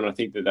form, and I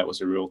think that was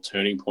a real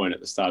turning point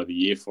at the start of the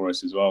year for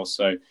us as well.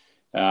 So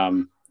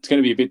it's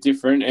going to be a bit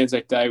different.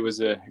 Anzac Day was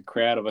a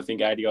crowd of, I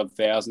think, 80-odd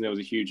thousand. There was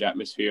a huge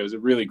atmosphere. It was a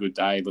really good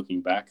day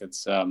looking back.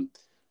 It's one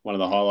of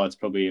the highlights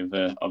probably of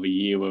a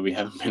year where we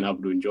haven't been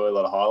able to enjoy a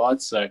lot of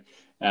highlights. So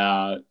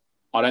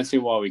I don't see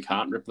why we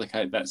can't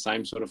replicate that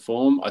same sort of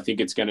form. I think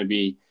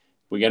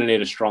we're going to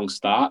need a strong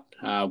start.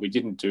 We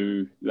didn't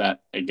do that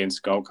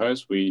against Gold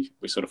Coast. We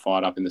sort of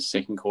fired up in the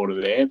second quarter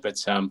there,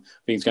 but I think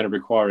it's going to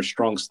require a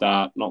strong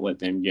start, not let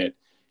them get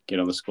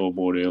on the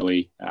scoreboard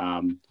early,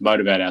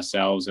 motivate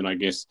ourselves, and I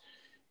guess,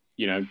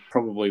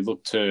 probably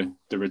look to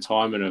the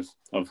retirement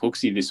of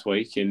Hooksy this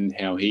week and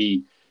how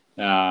he,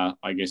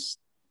 I guess,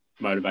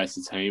 motivates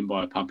the team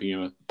by pumping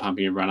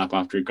a run up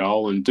after a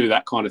goal and do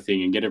that kind of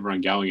thing and get everyone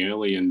going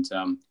early and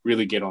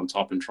really get on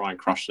top and try and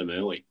crush them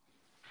early.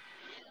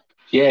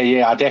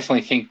 Yeah, I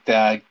definitely think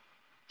that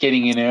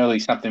getting in early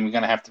is something we're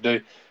going to have to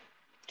do.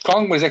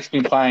 Collingwood's actually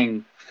been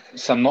playing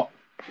some not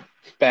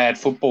bad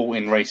football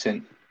in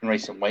recent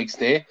weeks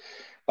there.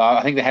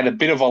 I think they had a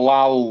bit of a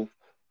lull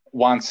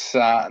once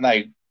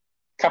they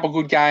couple of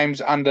good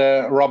games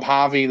under Rob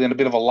Harvey, then a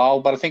bit of a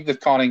lull, but I think they're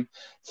kind of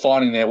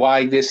finding their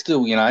way. They're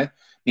still, near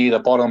the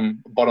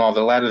bottom of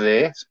the ladder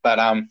there. But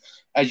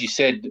as you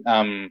said,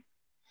 one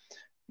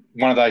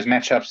of those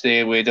matchups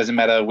there where it doesn't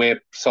matter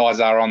where sides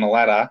are on the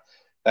ladder,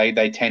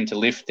 they tend to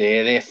lift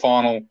there. Their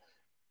final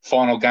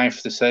game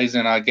for the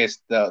season, I guess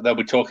they'll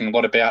be talking a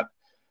lot about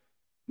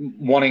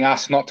wanting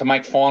us not to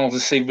make finals to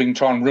see if we can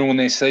try and ruin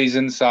their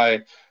season. So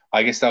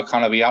I guess they'll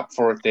kind of be up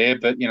for it there.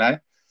 But,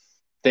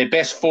 their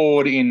best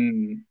forward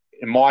in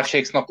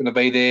Mychek's not going to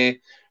be there.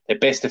 Their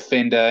best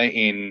defender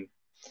in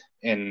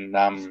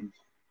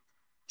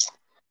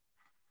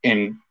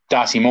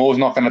Darcy Moore's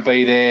not going to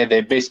be there.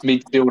 Their best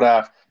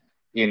midfielder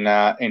in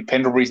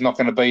Pendlebury's not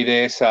going to be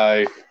there.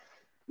 So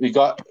we've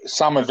got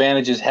some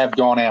advantages have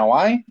gone our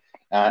way.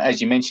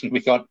 As you mentioned,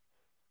 we've got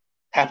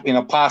in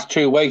the past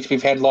 2 weeks,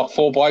 we've had like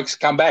 4 blokes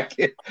come back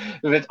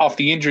off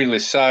the injury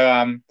list.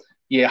 So,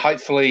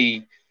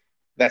 hopefully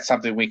that's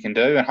something we can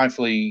do. And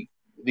hopefully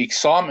the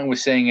excitement we're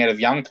seeing out of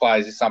young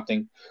players is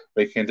something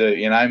we can do.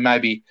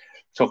 Maybe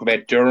talk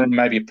about Durham,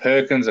 maybe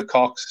Perkins or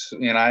Cox,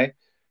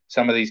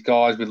 some of these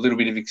guys with a little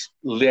bit of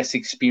less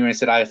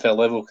experience at AFL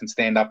level can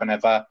stand up and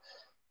have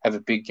a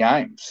big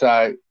game.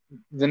 So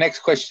the next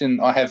question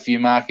I have for you,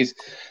 Mark, is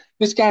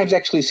this game's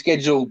actually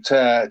scheduled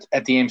at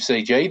the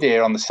MCG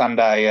there on the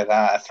Sunday at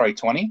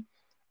 3:20.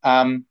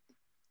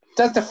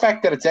 Does the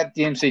fact that it's at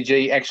the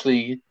MCG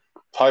actually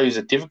pose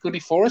a difficulty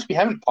for us? We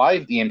haven't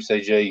played the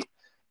MCG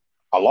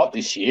a lot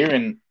this year,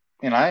 and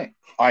I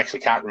actually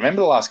can't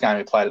remember the last game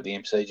we played at the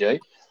MCG.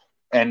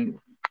 And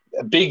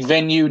a big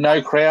venue,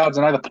 no crowds.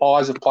 I know the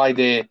Pies have played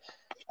there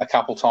a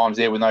couple times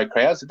there with no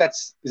crowds.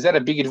 Is that a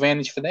big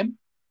advantage for them?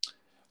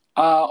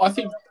 I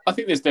think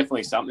there's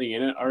definitely something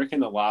in it. I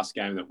reckon the last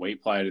game that we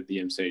played at the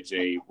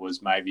MCG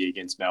was maybe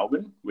against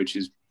Melbourne, which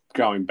is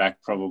going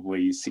back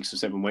probably 6 or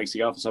 7 weeks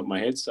ago off the top of my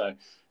head. So,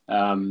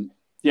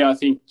 I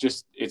think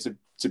just it's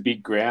a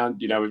big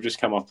ground. We've just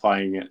come off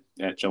playing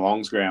at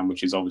Geelong's ground,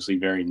 which is obviously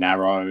very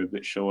narrow, a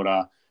bit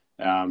shorter,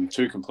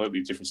 2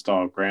 completely different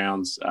style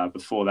grounds.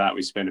 Before that,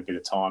 we spent a bit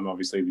of time,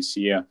 obviously, this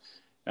year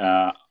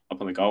up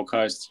on the Gold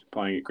Coast,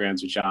 playing at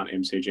grounds which aren't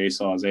MCG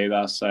size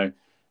either. So,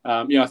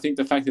 I think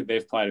the fact that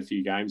they've played a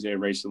few games there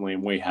recently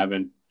and we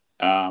haven't,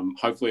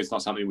 hopefully it's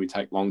not something we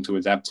take long to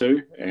adapt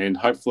to. And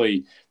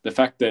hopefully the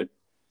fact that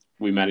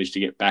we managed to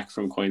get back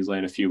from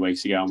Queensland a few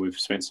weeks ago and we've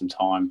spent some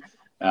time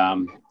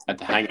at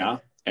the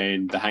hangar,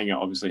 and the hangar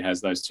obviously has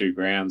those 2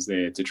 grounds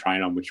there to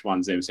train on, which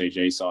one's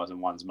MCG size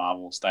and one's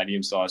Marvel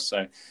Stadium size.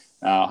 So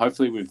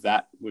hopefully with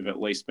that, we've at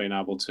least been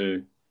able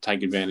to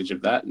take advantage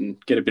of that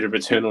and get a bit of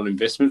return on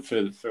investment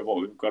for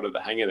what we've got at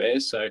the hangar there.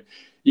 So,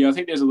 I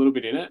think there's a little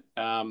bit in it,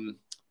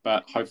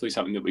 but hopefully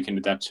something that we can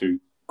adapt to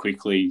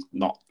quickly,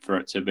 not for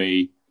it to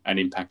be an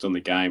impact on the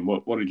game.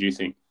 What did you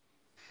think?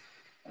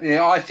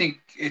 Yeah, I think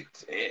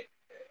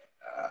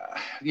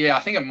I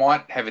think it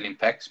might have an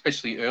impact,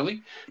 especially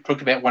early.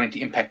 Talked about wanting to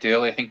impact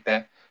early. I think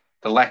that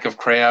the lack of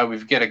crowd, I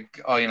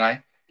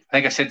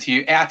think I said to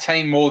you, our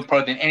team more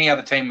probably than any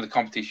other team in the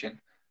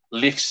competition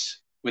lifts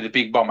with a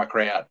big bomber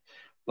crowd.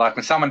 Like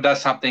when someone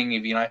does something,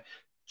 if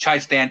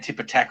chase down, tip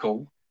a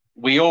tackle,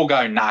 we all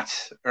go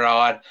nuts,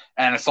 right?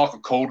 And it's like a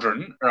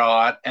cauldron,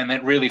 right? And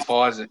that really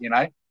fires it,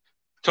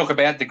 Talk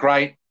about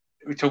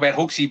we talked about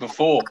Hooksy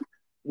before.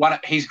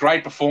 His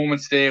great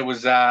performance there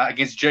was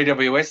against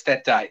GWS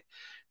that day,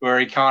 where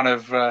he kind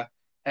of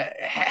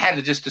had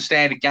to just to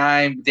stand a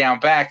game down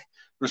back,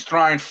 was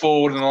thrown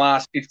forward in the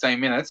last 15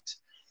 minutes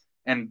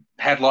and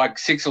had like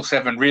 6 or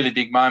 7 really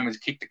big moments,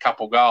 kicked a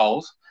couple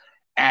goals.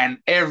 And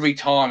every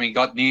time he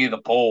got near the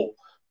ball,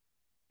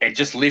 it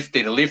just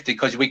lifted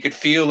because we could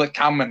feel it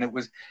coming.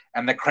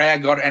 And the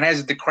crowd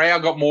as the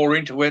crowd got more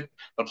into it,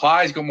 the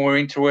players got more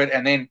into it.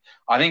 And then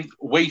I think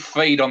we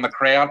feed on the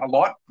crowd a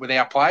lot with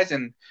our players.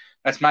 And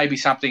that's maybe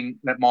something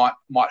that might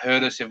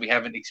hurt us if we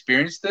haven't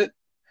experienced it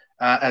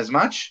as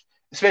much,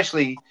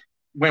 especially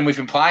when we've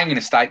been playing in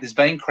a state, there's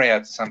been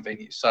crowds at some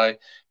venues. So,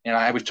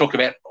 we've talked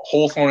about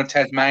Hawthorn in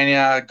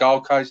Tasmania,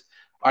 Gold Coast,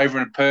 over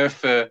in Perth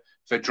for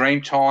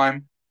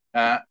Dreamtime.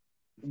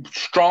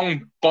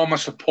 Strong bomber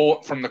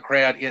support from the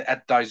crowd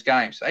at those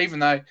games. So even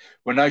though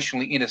we're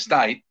notionally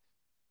interstate,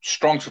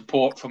 strong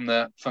support from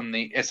the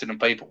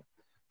Essendon people.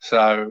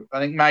 So I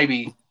think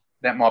maybe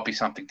that might be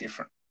something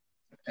different.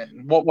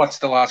 And what's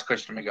the last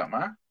question we got,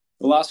 Mark?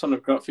 The last one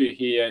I've got for you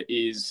here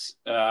is,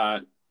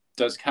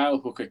 does Cale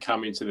Hooker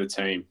come into the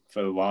team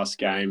for the last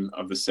game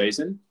of the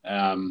season?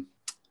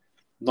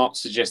 Not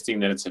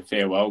suggesting that it's a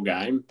farewell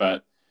game,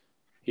 but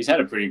he's had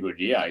a pretty good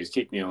year. He's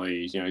kicked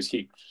he's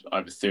kicked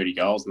over 30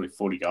 goals, nearly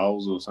 40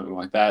 goals or something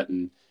like that.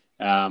 And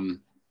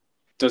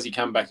does he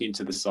come back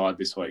into the side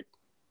this week?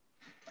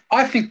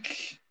 I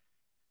think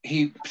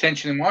he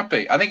potentially might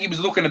be. I think he was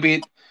looking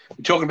we're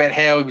talking about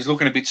how he was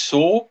looking a bit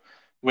sore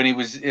when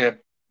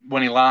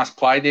he last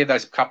played there,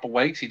 those couple of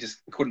weeks. He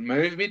just couldn't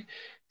move a bit.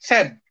 He's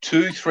had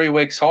 2-3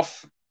 weeks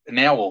off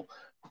now. Well,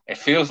 it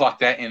feels like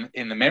that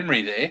in the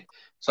memory there.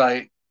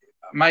 So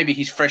maybe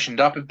he's freshened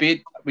up a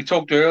bit. We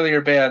talked earlier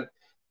about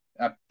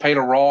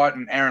Peter Wright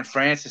and Aaron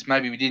Francis.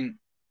 Maybe we didn't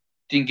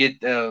didn't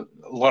get a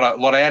lot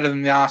out of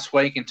them last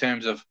week in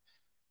terms of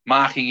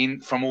marking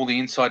in from all the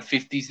inside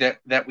 50s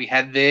that we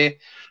had there.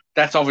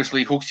 That's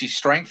obviously Hooksy's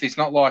strength. It's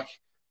not like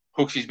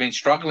Hooksy's been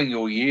struggling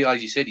all year.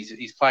 As you said,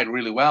 he's played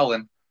really well,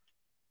 and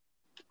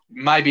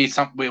maybe it's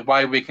some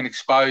way we can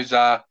expose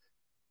a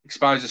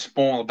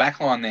smaller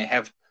backline there.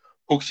 Have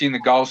Hooksy in the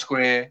goal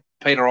square,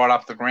 Peter right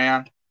up the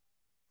ground.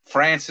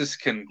 Francis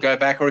can go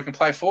back or he can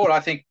play forward. I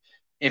think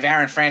if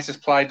Aaron Francis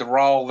played the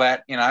role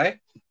that,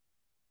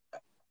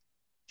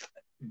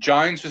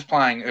 Jones was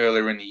playing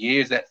earlier in the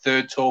year, as that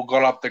third tall,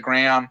 got up the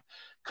ground,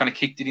 kind of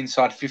kicked it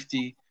inside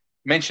 50.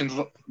 Mentioned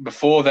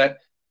before that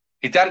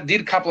he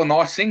did a couple of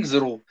nice things,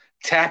 little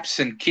taps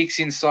and kicks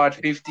inside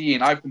 50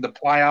 and opened the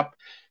play up.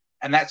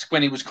 And that's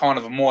when he was kind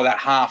of more that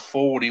half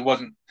forward. He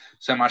wasn't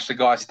so much the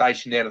guy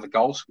stationed out of the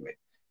goal square.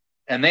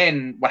 And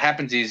then what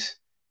happens is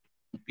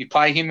you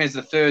play him as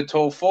the third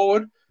tall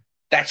forward,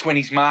 that's when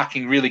his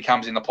marking really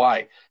comes into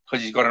play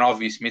because he's got an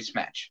obvious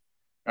mismatch.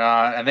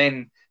 And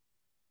then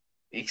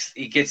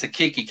he gets a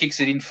kick, he kicks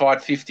it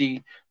inside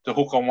 50 to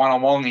Hook on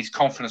one-on-one, his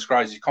confidence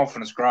grows.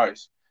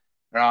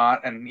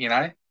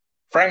 And,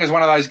 Frank is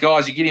one of those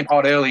guys, you get him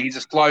hot early, he's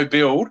a slow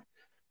build.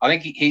 I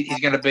think he's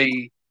going to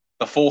be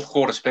the fourth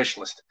quarter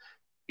specialist.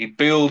 He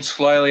builds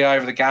slowly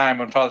over the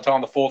game, and by the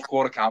time the fourth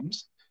quarter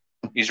comes,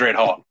 he's red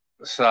hot.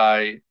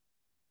 So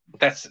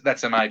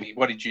that's a maybe.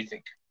 What did you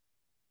think?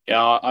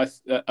 Yeah,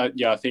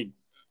 I think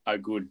a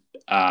good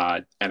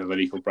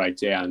analytical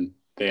breakdown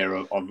there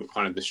of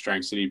kind of the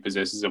strengths that he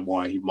possesses and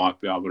why he might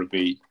be able to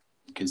be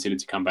considered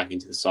to come back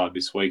into the side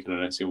this week, and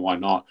I don't see why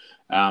not.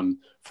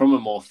 From a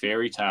more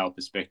fairy tale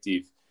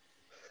perspective,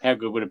 how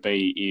good would it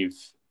be if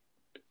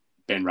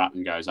Ben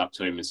Rutten goes up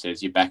to him and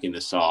says, "You're back in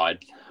the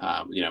side.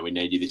 We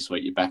need you this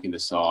week. You're back in the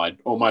side."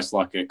 Almost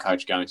like a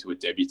coach going to a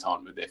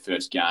debutant with their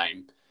first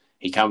game.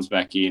 He comes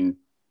back in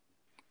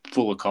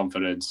full of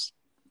confidence,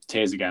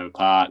 tears the game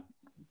apart,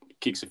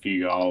 kicks a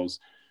few goals.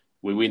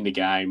 We win the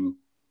game.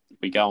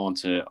 We go on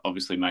to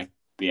obviously make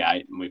the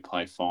 8 and we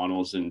play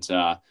finals. And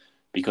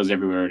because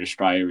everywhere in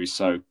Australia is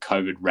so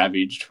COVID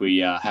ravaged, we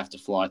have to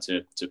fly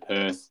to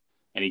Perth,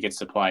 and he gets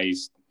to play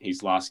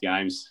his last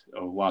games,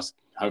 or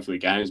hopefully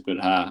games, but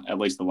at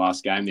least the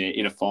last game there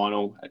in a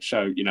final at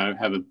show,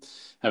 have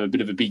a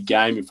bit of a big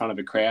game in front of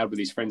a crowd with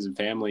his friends and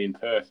family in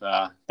Perth.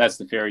 That's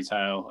the fairy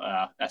tale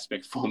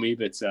aspect for me,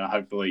 but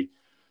hopefully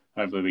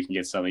we can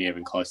get something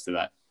even close to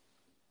that.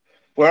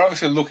 We're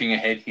obviously looking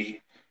ahead here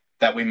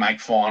that we make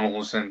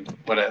finals and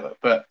whatever,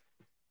 but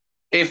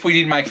if we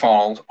did make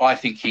finals, I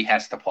think he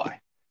has to play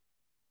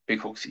Big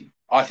Hooksy.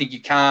 I think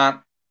you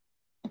can't.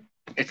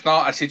 It's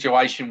not a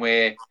situation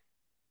where,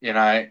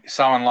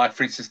 someone like,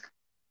 for instance,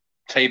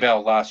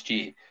 T-Bell last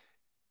year,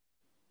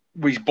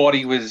 his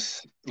body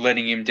was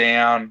letting him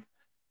down,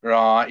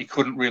 right? He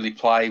couldn't really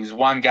play. He was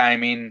 1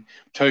 game in,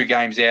 2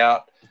 games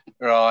out,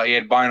 right? He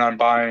had bone on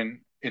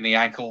bone in the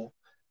ankle,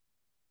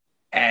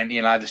 and,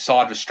 the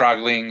side was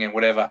struggling and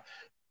whatever.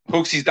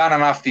 Hooksy's done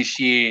enough this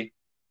year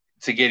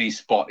to get his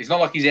spot. It's not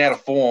like he's out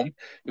of form.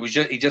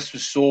 He just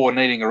was sore,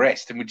 needing a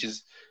rest, and which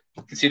is,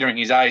 considering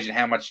his age and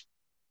how much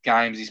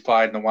games he's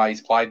played and the way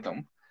he's played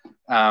them,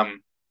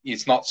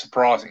 it's not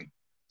surprising.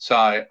 So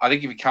I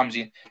think if he comes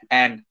in,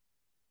 and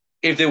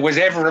if there was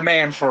ever a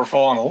man for a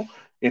final,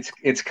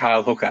 it's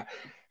Cale Hooker.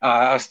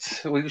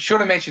 We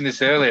should have mentioned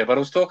this earlier, but I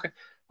was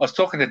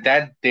talking to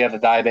Dad the other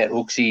day about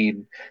Hooksy,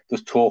 and there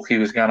was talk he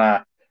was going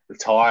to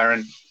retire.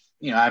 And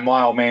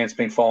my old man's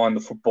been following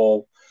the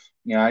football,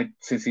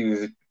 since he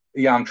was a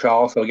young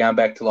child, so going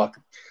back to like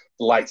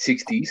the late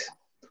 60s.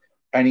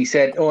 And he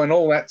said, in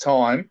all that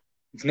time,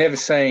 he's never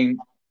seen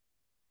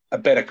a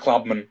better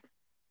clubman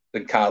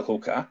than Cale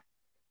Hooker.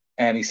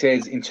 And he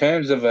says, in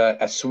terms of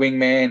a swing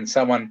man,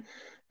 someone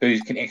who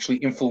can actually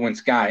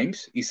influence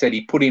games, he said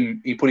he put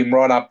him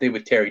right up there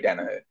with Terry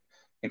Danaher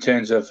in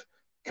terms of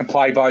can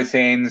play both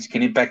ends,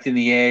 can impact in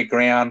the air,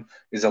 ground,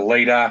 is a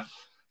leader.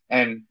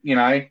 And,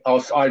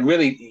 I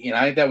really,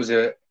 that was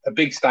a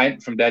big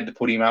statement from Dad to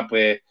put him up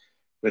with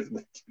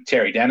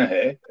Terry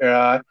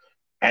Danaher.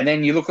 And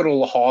then you look at all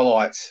the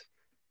highlights,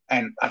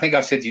 and I think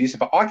I've said to you this,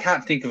 but I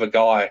can't think of a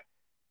guy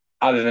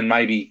other than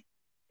maybe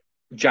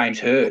James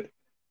Hird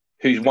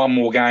who's won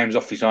more games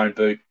off his own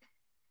boot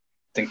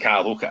than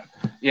Cale Hooker.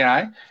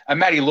 And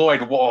Matty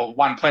Lloyd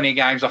won plenty of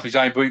games off his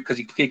own boot because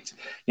he kicked,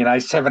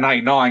 7,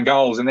 8, 9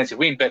 goals, and that's a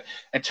win. But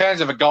in terms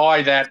of a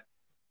guy that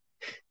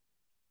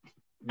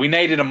we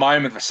needed a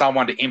moment for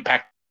someone to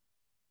impact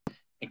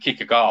and kick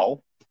a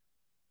goal,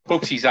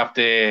 Hooksy's up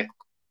there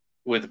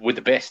with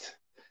the best.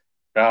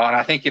 And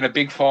I think in a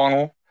big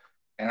final,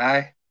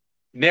 now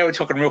we're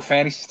talking real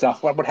fantasy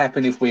stuff. What would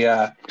happen if we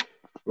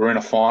were in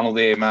a final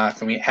there, Mark,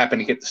 and we happen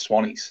to get the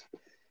Swannies,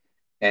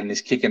 and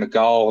there's kicking a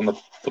goal, and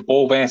the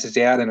ball bounces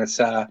out, and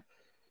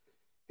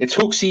it's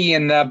Hooksy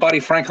and Buddy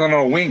Franklin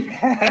on a wing.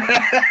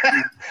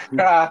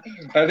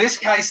 In this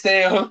case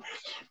there,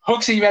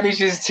 Hooksy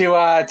manages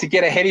to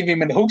get ahead of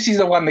him, and Hooksy's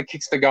the one that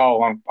kicks the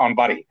goal on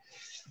Buddy.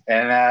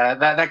 And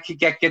that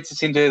gets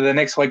us into the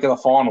next week of the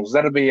finals.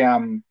 That'll be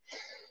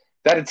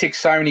that'd tick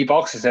so many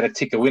boxes. That'd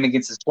tick a win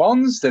against the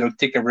Swans. That'll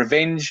tick a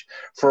revenge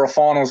for a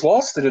finals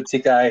loss. That'll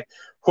tick a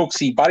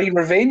Hooksy Buddy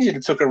revenge.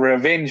 It took a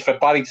revenge for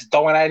Buddy just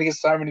dominating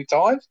us so many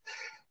times.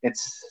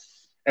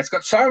 It's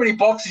got so many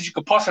boxes you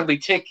could possibly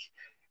tick.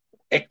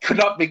 It could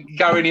not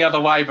go any other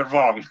way but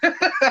wrong.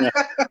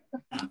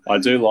 I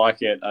do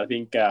like it. I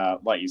think,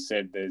 like you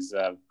said, there's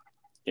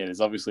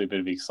obviously a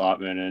bit of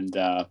excitement,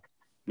 and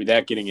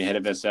without getting ahead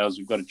of ourselves,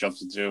 we've got a job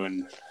to do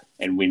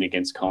and win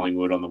against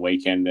Collingwood on the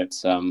weekend.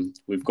 It's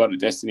we've got a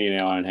destiny in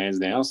our own hands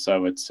now,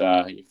 so it's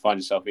you find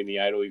yourself in the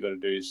 8, all you got to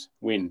do is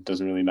win. It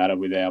doesn't really matter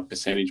with our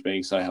percentage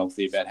being so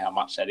healthy about how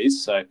much that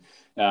is. So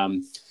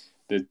the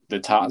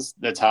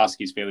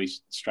task is fairly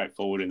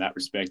straightforward in that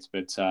respect,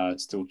 but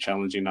still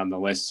challenging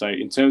nonetheless. So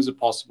in terms of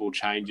possible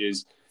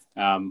changes,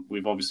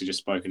 we've obviously just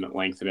spoken at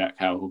length about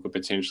Cale Hooker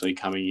potentially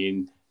coming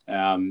in.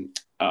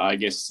 I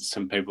guess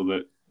some people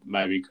that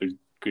maybe could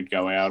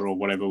go out or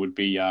whatever would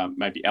be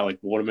maybe Alec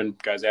Waterman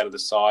goes out of the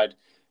side.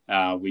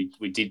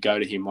 We did go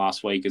to him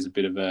last week as a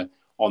bit of a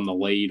on the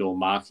lead or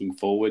marking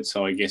forward,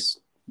 so I guess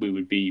we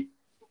would be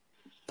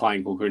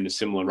playing Hooker in a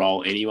similar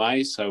role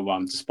anyway. So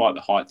despite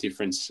the height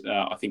difference,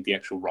 I think the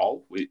actual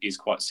role is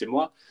quite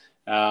similar.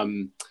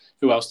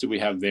 Who else do we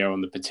have there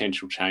on the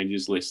potential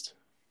changes list?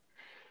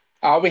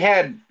 We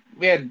had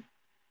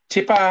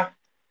Tipper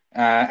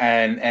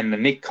and the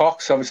Nick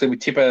Cox. Obviously, with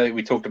Tipper,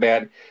 we talked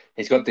about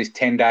he's got this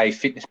 10-day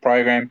fitness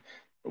program.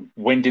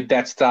 When did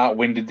that start?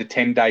 When did the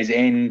 10 days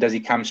end? Does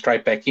he come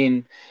straight back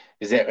in?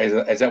 Is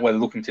that what they're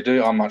looking to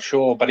do? I'm not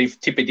sure. But if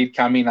Tipper did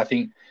come in, I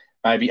think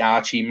maybe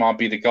Archie might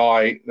be the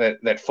guy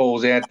that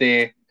falls out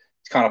there.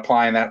 He's kind of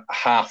playing that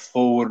half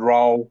forward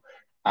role.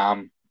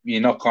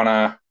 You're not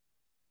gonna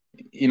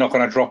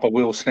drop a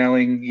Will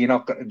Snelling.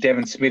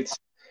 Devon Smith's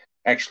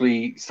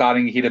actually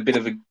starting to hit a bit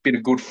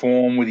of good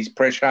form with his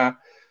pressure.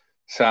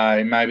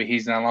 So maybe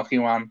he's an unlucky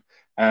one.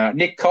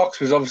 Nick Cox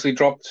was obviously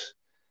dropped.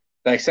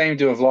 They seem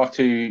to have liked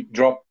to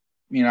drop,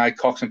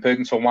 Cox and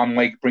Perkins for 1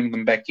 week, bring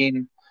them back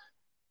in.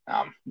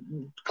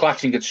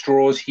 Clutching at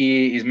straws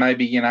here is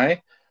maybe,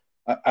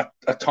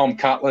 a Tom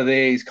Cutler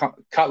there.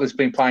 Cutler's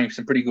been playing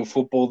some pretty good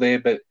football there,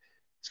 but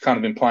he's kind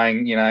of been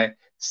playing,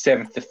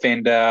 7th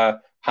defender,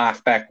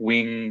 halfback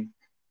wing.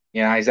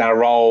 Is that a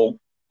role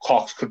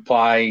Cox could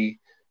play?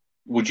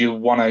 Would you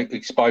want to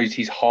expose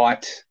his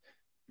height?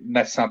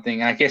 That's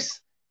something. I guess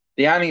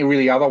the only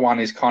really other one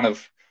is kind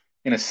of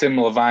in a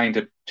similar vein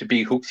to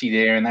Big Hooksy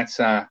there, and that's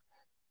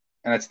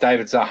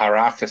David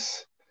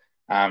Zaharakis.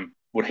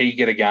 Would he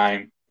get a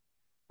game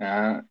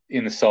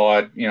in the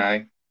side?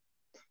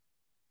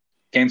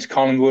 Against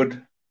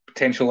Collingwood,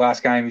 potential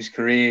last game of his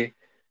career.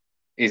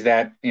 Is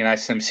that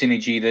some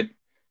synergy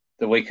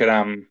that we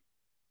could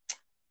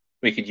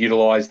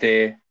utilise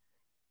there?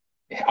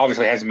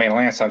 Obviously, hasn't been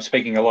announced. So I'm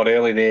speaking a lot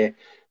early there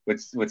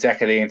with Zaka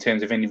there in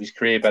terms of end of his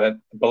career, but I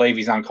believe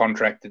he's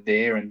uncontracted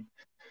there, and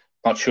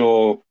not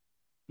sure.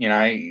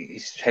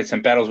 He's had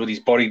some battles with his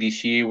body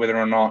this year, whether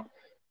or not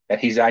at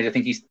his age. I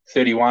think he's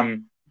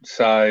 31,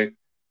 so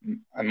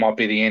it might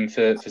be the end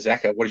for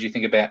Zaka. What did you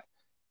think about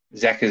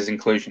Zaka's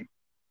inclusion?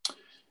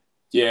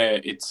 Yeah,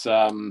 it's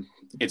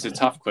a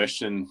tough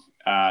question,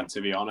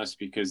 to be honest,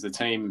 because the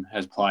team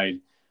has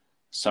played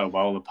so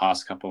well the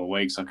past couple of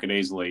weeks. I could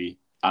easily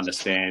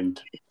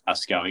understand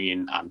us going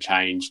in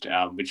unchanged,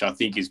 which I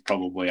think is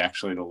probably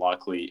actually the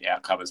likely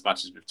outcome, as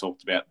much as we've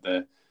talked about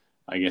the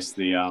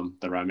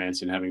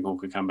romance in having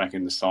Hooker come back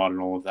in the side and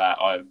all of that.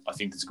 I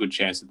think there's a good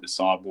chance that the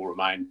side will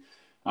remain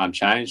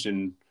unchanged,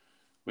 and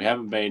we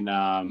haven't been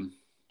known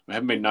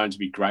to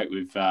be great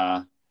with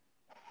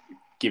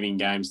giving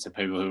games to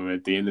people who are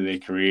at the end of their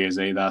careers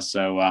either.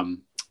 So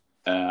I'm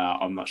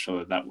not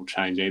sure that will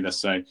change either.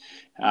 So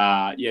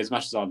as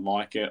much as I'd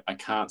like it, I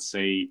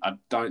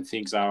don't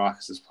think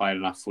Zaharakis has played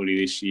enough footy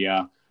this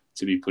year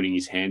to be putting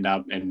his hand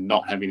up, and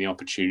not having the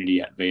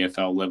opportunity at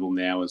VFL level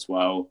now as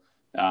well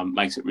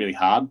makes it really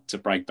hard to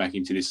break back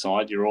into this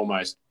side. You're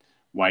almost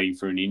waiting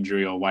for an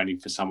injury or waiting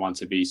for someone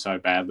to be so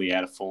badly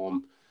out of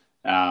form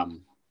that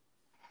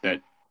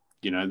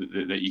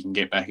you can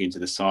get back into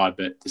the side.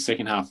 But the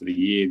second half of the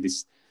year,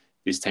 this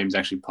team's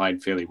actually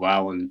played fairly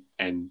well and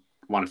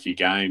won a few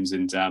games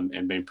and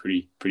been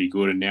pretty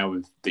good. And now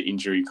with the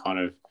injury kind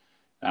of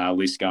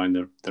list going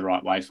the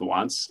right way for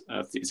once,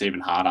 it's even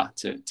harder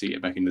to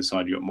get back into the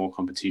side. You've got more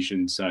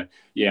competition. So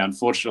yeah,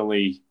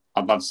 unfortunately,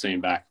 I'd love to see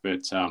him back,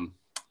 but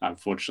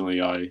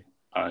unfortunately, I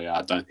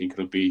don't think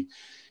it'll be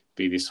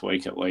this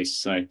week at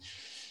least. So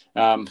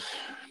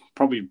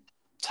probably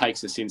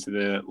takes us into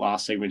the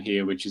last segment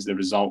here, which is the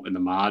result and the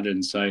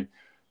margin. So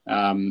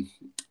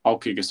I'll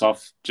kick us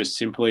off just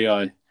simply.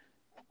 I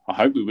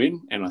hope we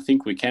win, and I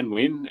think we can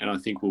win, and I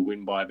think we'll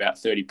win by about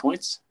 30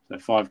 points, so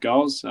 5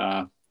 goals.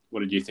 What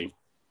did you think?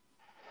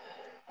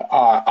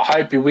 I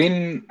hope you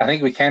win. I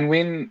think we can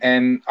win,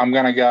 and I'm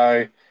going to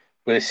go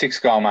with a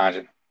 6-goal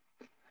margin.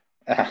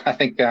 I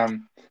think,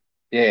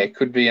 it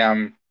could be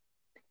a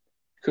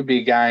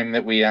game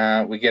that we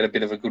get a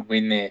bit of a good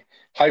win there.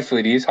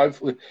 Hopefully it is.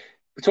 Hopefully,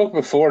 we talked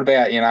before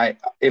about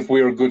if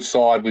we're a good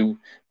side, we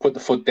put the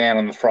foot down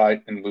on the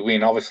throat and we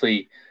win.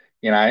 Obviously,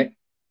 You know,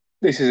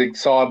 this is a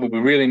side where we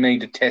really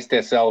need to test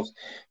ourselves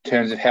in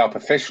terms of how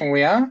professional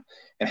we are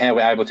and how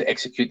we're able to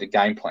execute the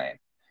game plan.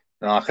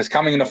 Because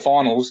coming into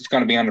finals, it's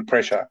going to be under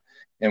pressure.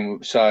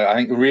 And so I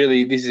think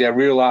really this is our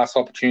real last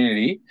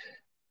opportunity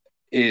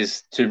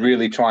is to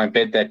really try and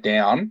bed that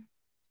down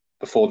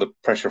before the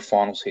pressure of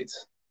finals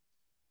hits.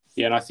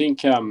 Yeah, and I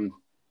think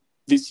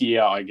this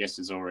year, I guess,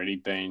 has already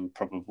been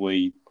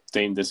probably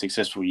deemed a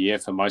successful year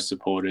for most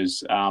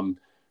supporters.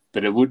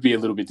 But it would be a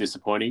little bit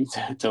disappointing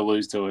to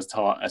lose to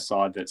a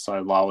side that's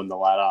so low in the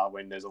ladder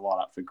when there's a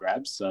lot up for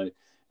grabs. So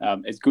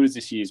as good as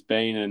this year's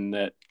been, and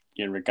that,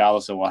 you know,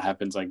 regardless of what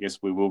happens, I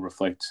guess we will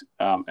reflect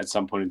at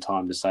some point in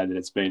time to say that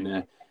it's been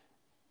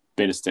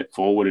a step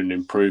forward and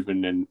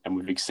improvement, and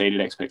we've exceeded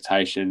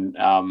expectation.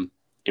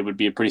 It would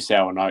be a pretty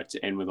sour note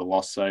to end with a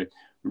loss. So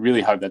we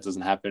really hope that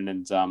doesn't happen.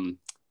 And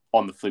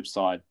on the flip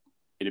side,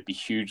 it'd be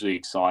hugely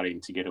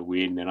exciting to get a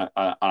win. And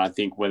I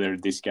think whether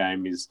this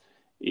game is,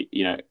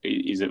 you know,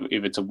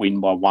 if it's a win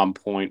by 1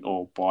 point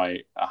or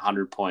by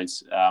 100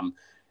 points,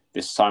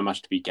 there's so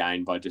much to be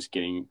gained by just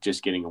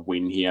getting a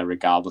win here,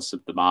 regardless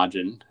of the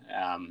margin.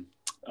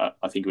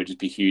 I think it would just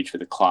be huge for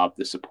the club,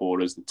 the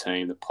supporters, the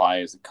team, the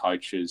players, the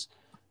coaches,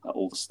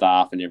 all the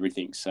staff, and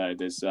everything. So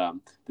there's a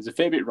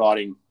fair bit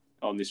riding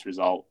on this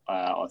result.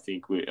 I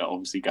think it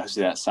obviously goes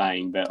without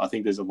saying, but I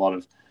think there's a lot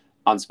of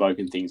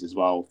unspoken things as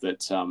well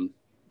that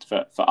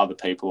for other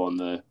people on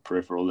the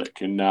peripheral that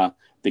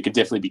could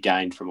definitely be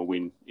gained from a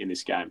win in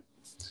this game.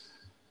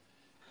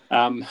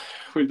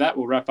 With that,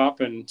 we'll wrap up.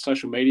 And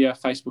social media,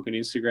 Facebook and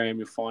Instagram,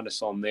 you'll find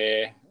us on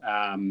there.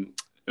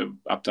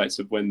 Updates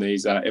of when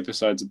these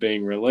episodes are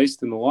being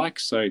released and the like.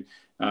 So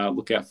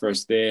look out for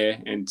us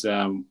there. And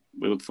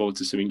we look forward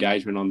to some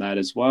engagement on that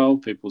as well,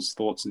 people's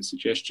thoughts and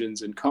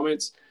suggestions and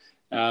comments.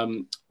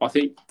 I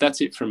think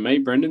that's it from me.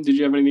 Brendan, did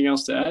you have anything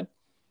else to add?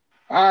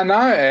 No,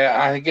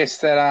 I guess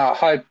that I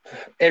hope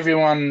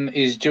everyone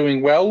is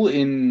doing well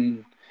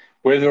in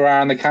where they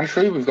are in the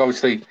country. We've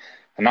obviously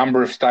a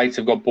number of states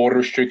have got border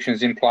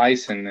restrictions in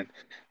place, and there's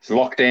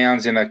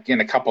lockdowns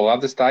in a couple of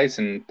other states,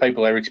 and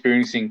people are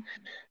experiencing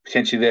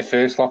potentially their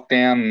first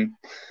lockdown. And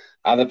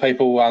other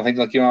people, I think,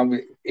 like, you know,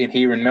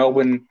 here in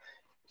Melbourne,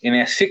 in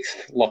our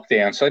 6th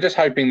lockdown. So just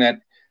hoping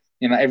that,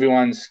 you know,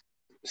 everyone's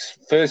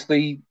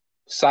firstly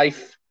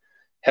safe,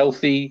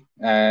 healthy,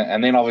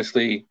 and then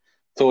obviously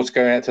thoughts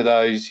go out to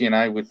those, you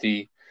know, with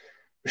the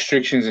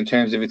restrictions in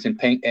terms of it's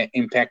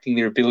impacting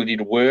their ability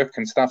to work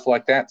and stuff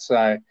like that.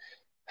 So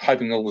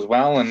hoping all is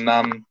well. And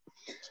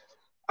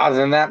other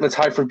than that, let's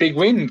hope for a big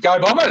win. Go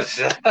Bombers!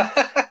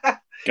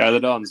 Go the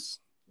Dons.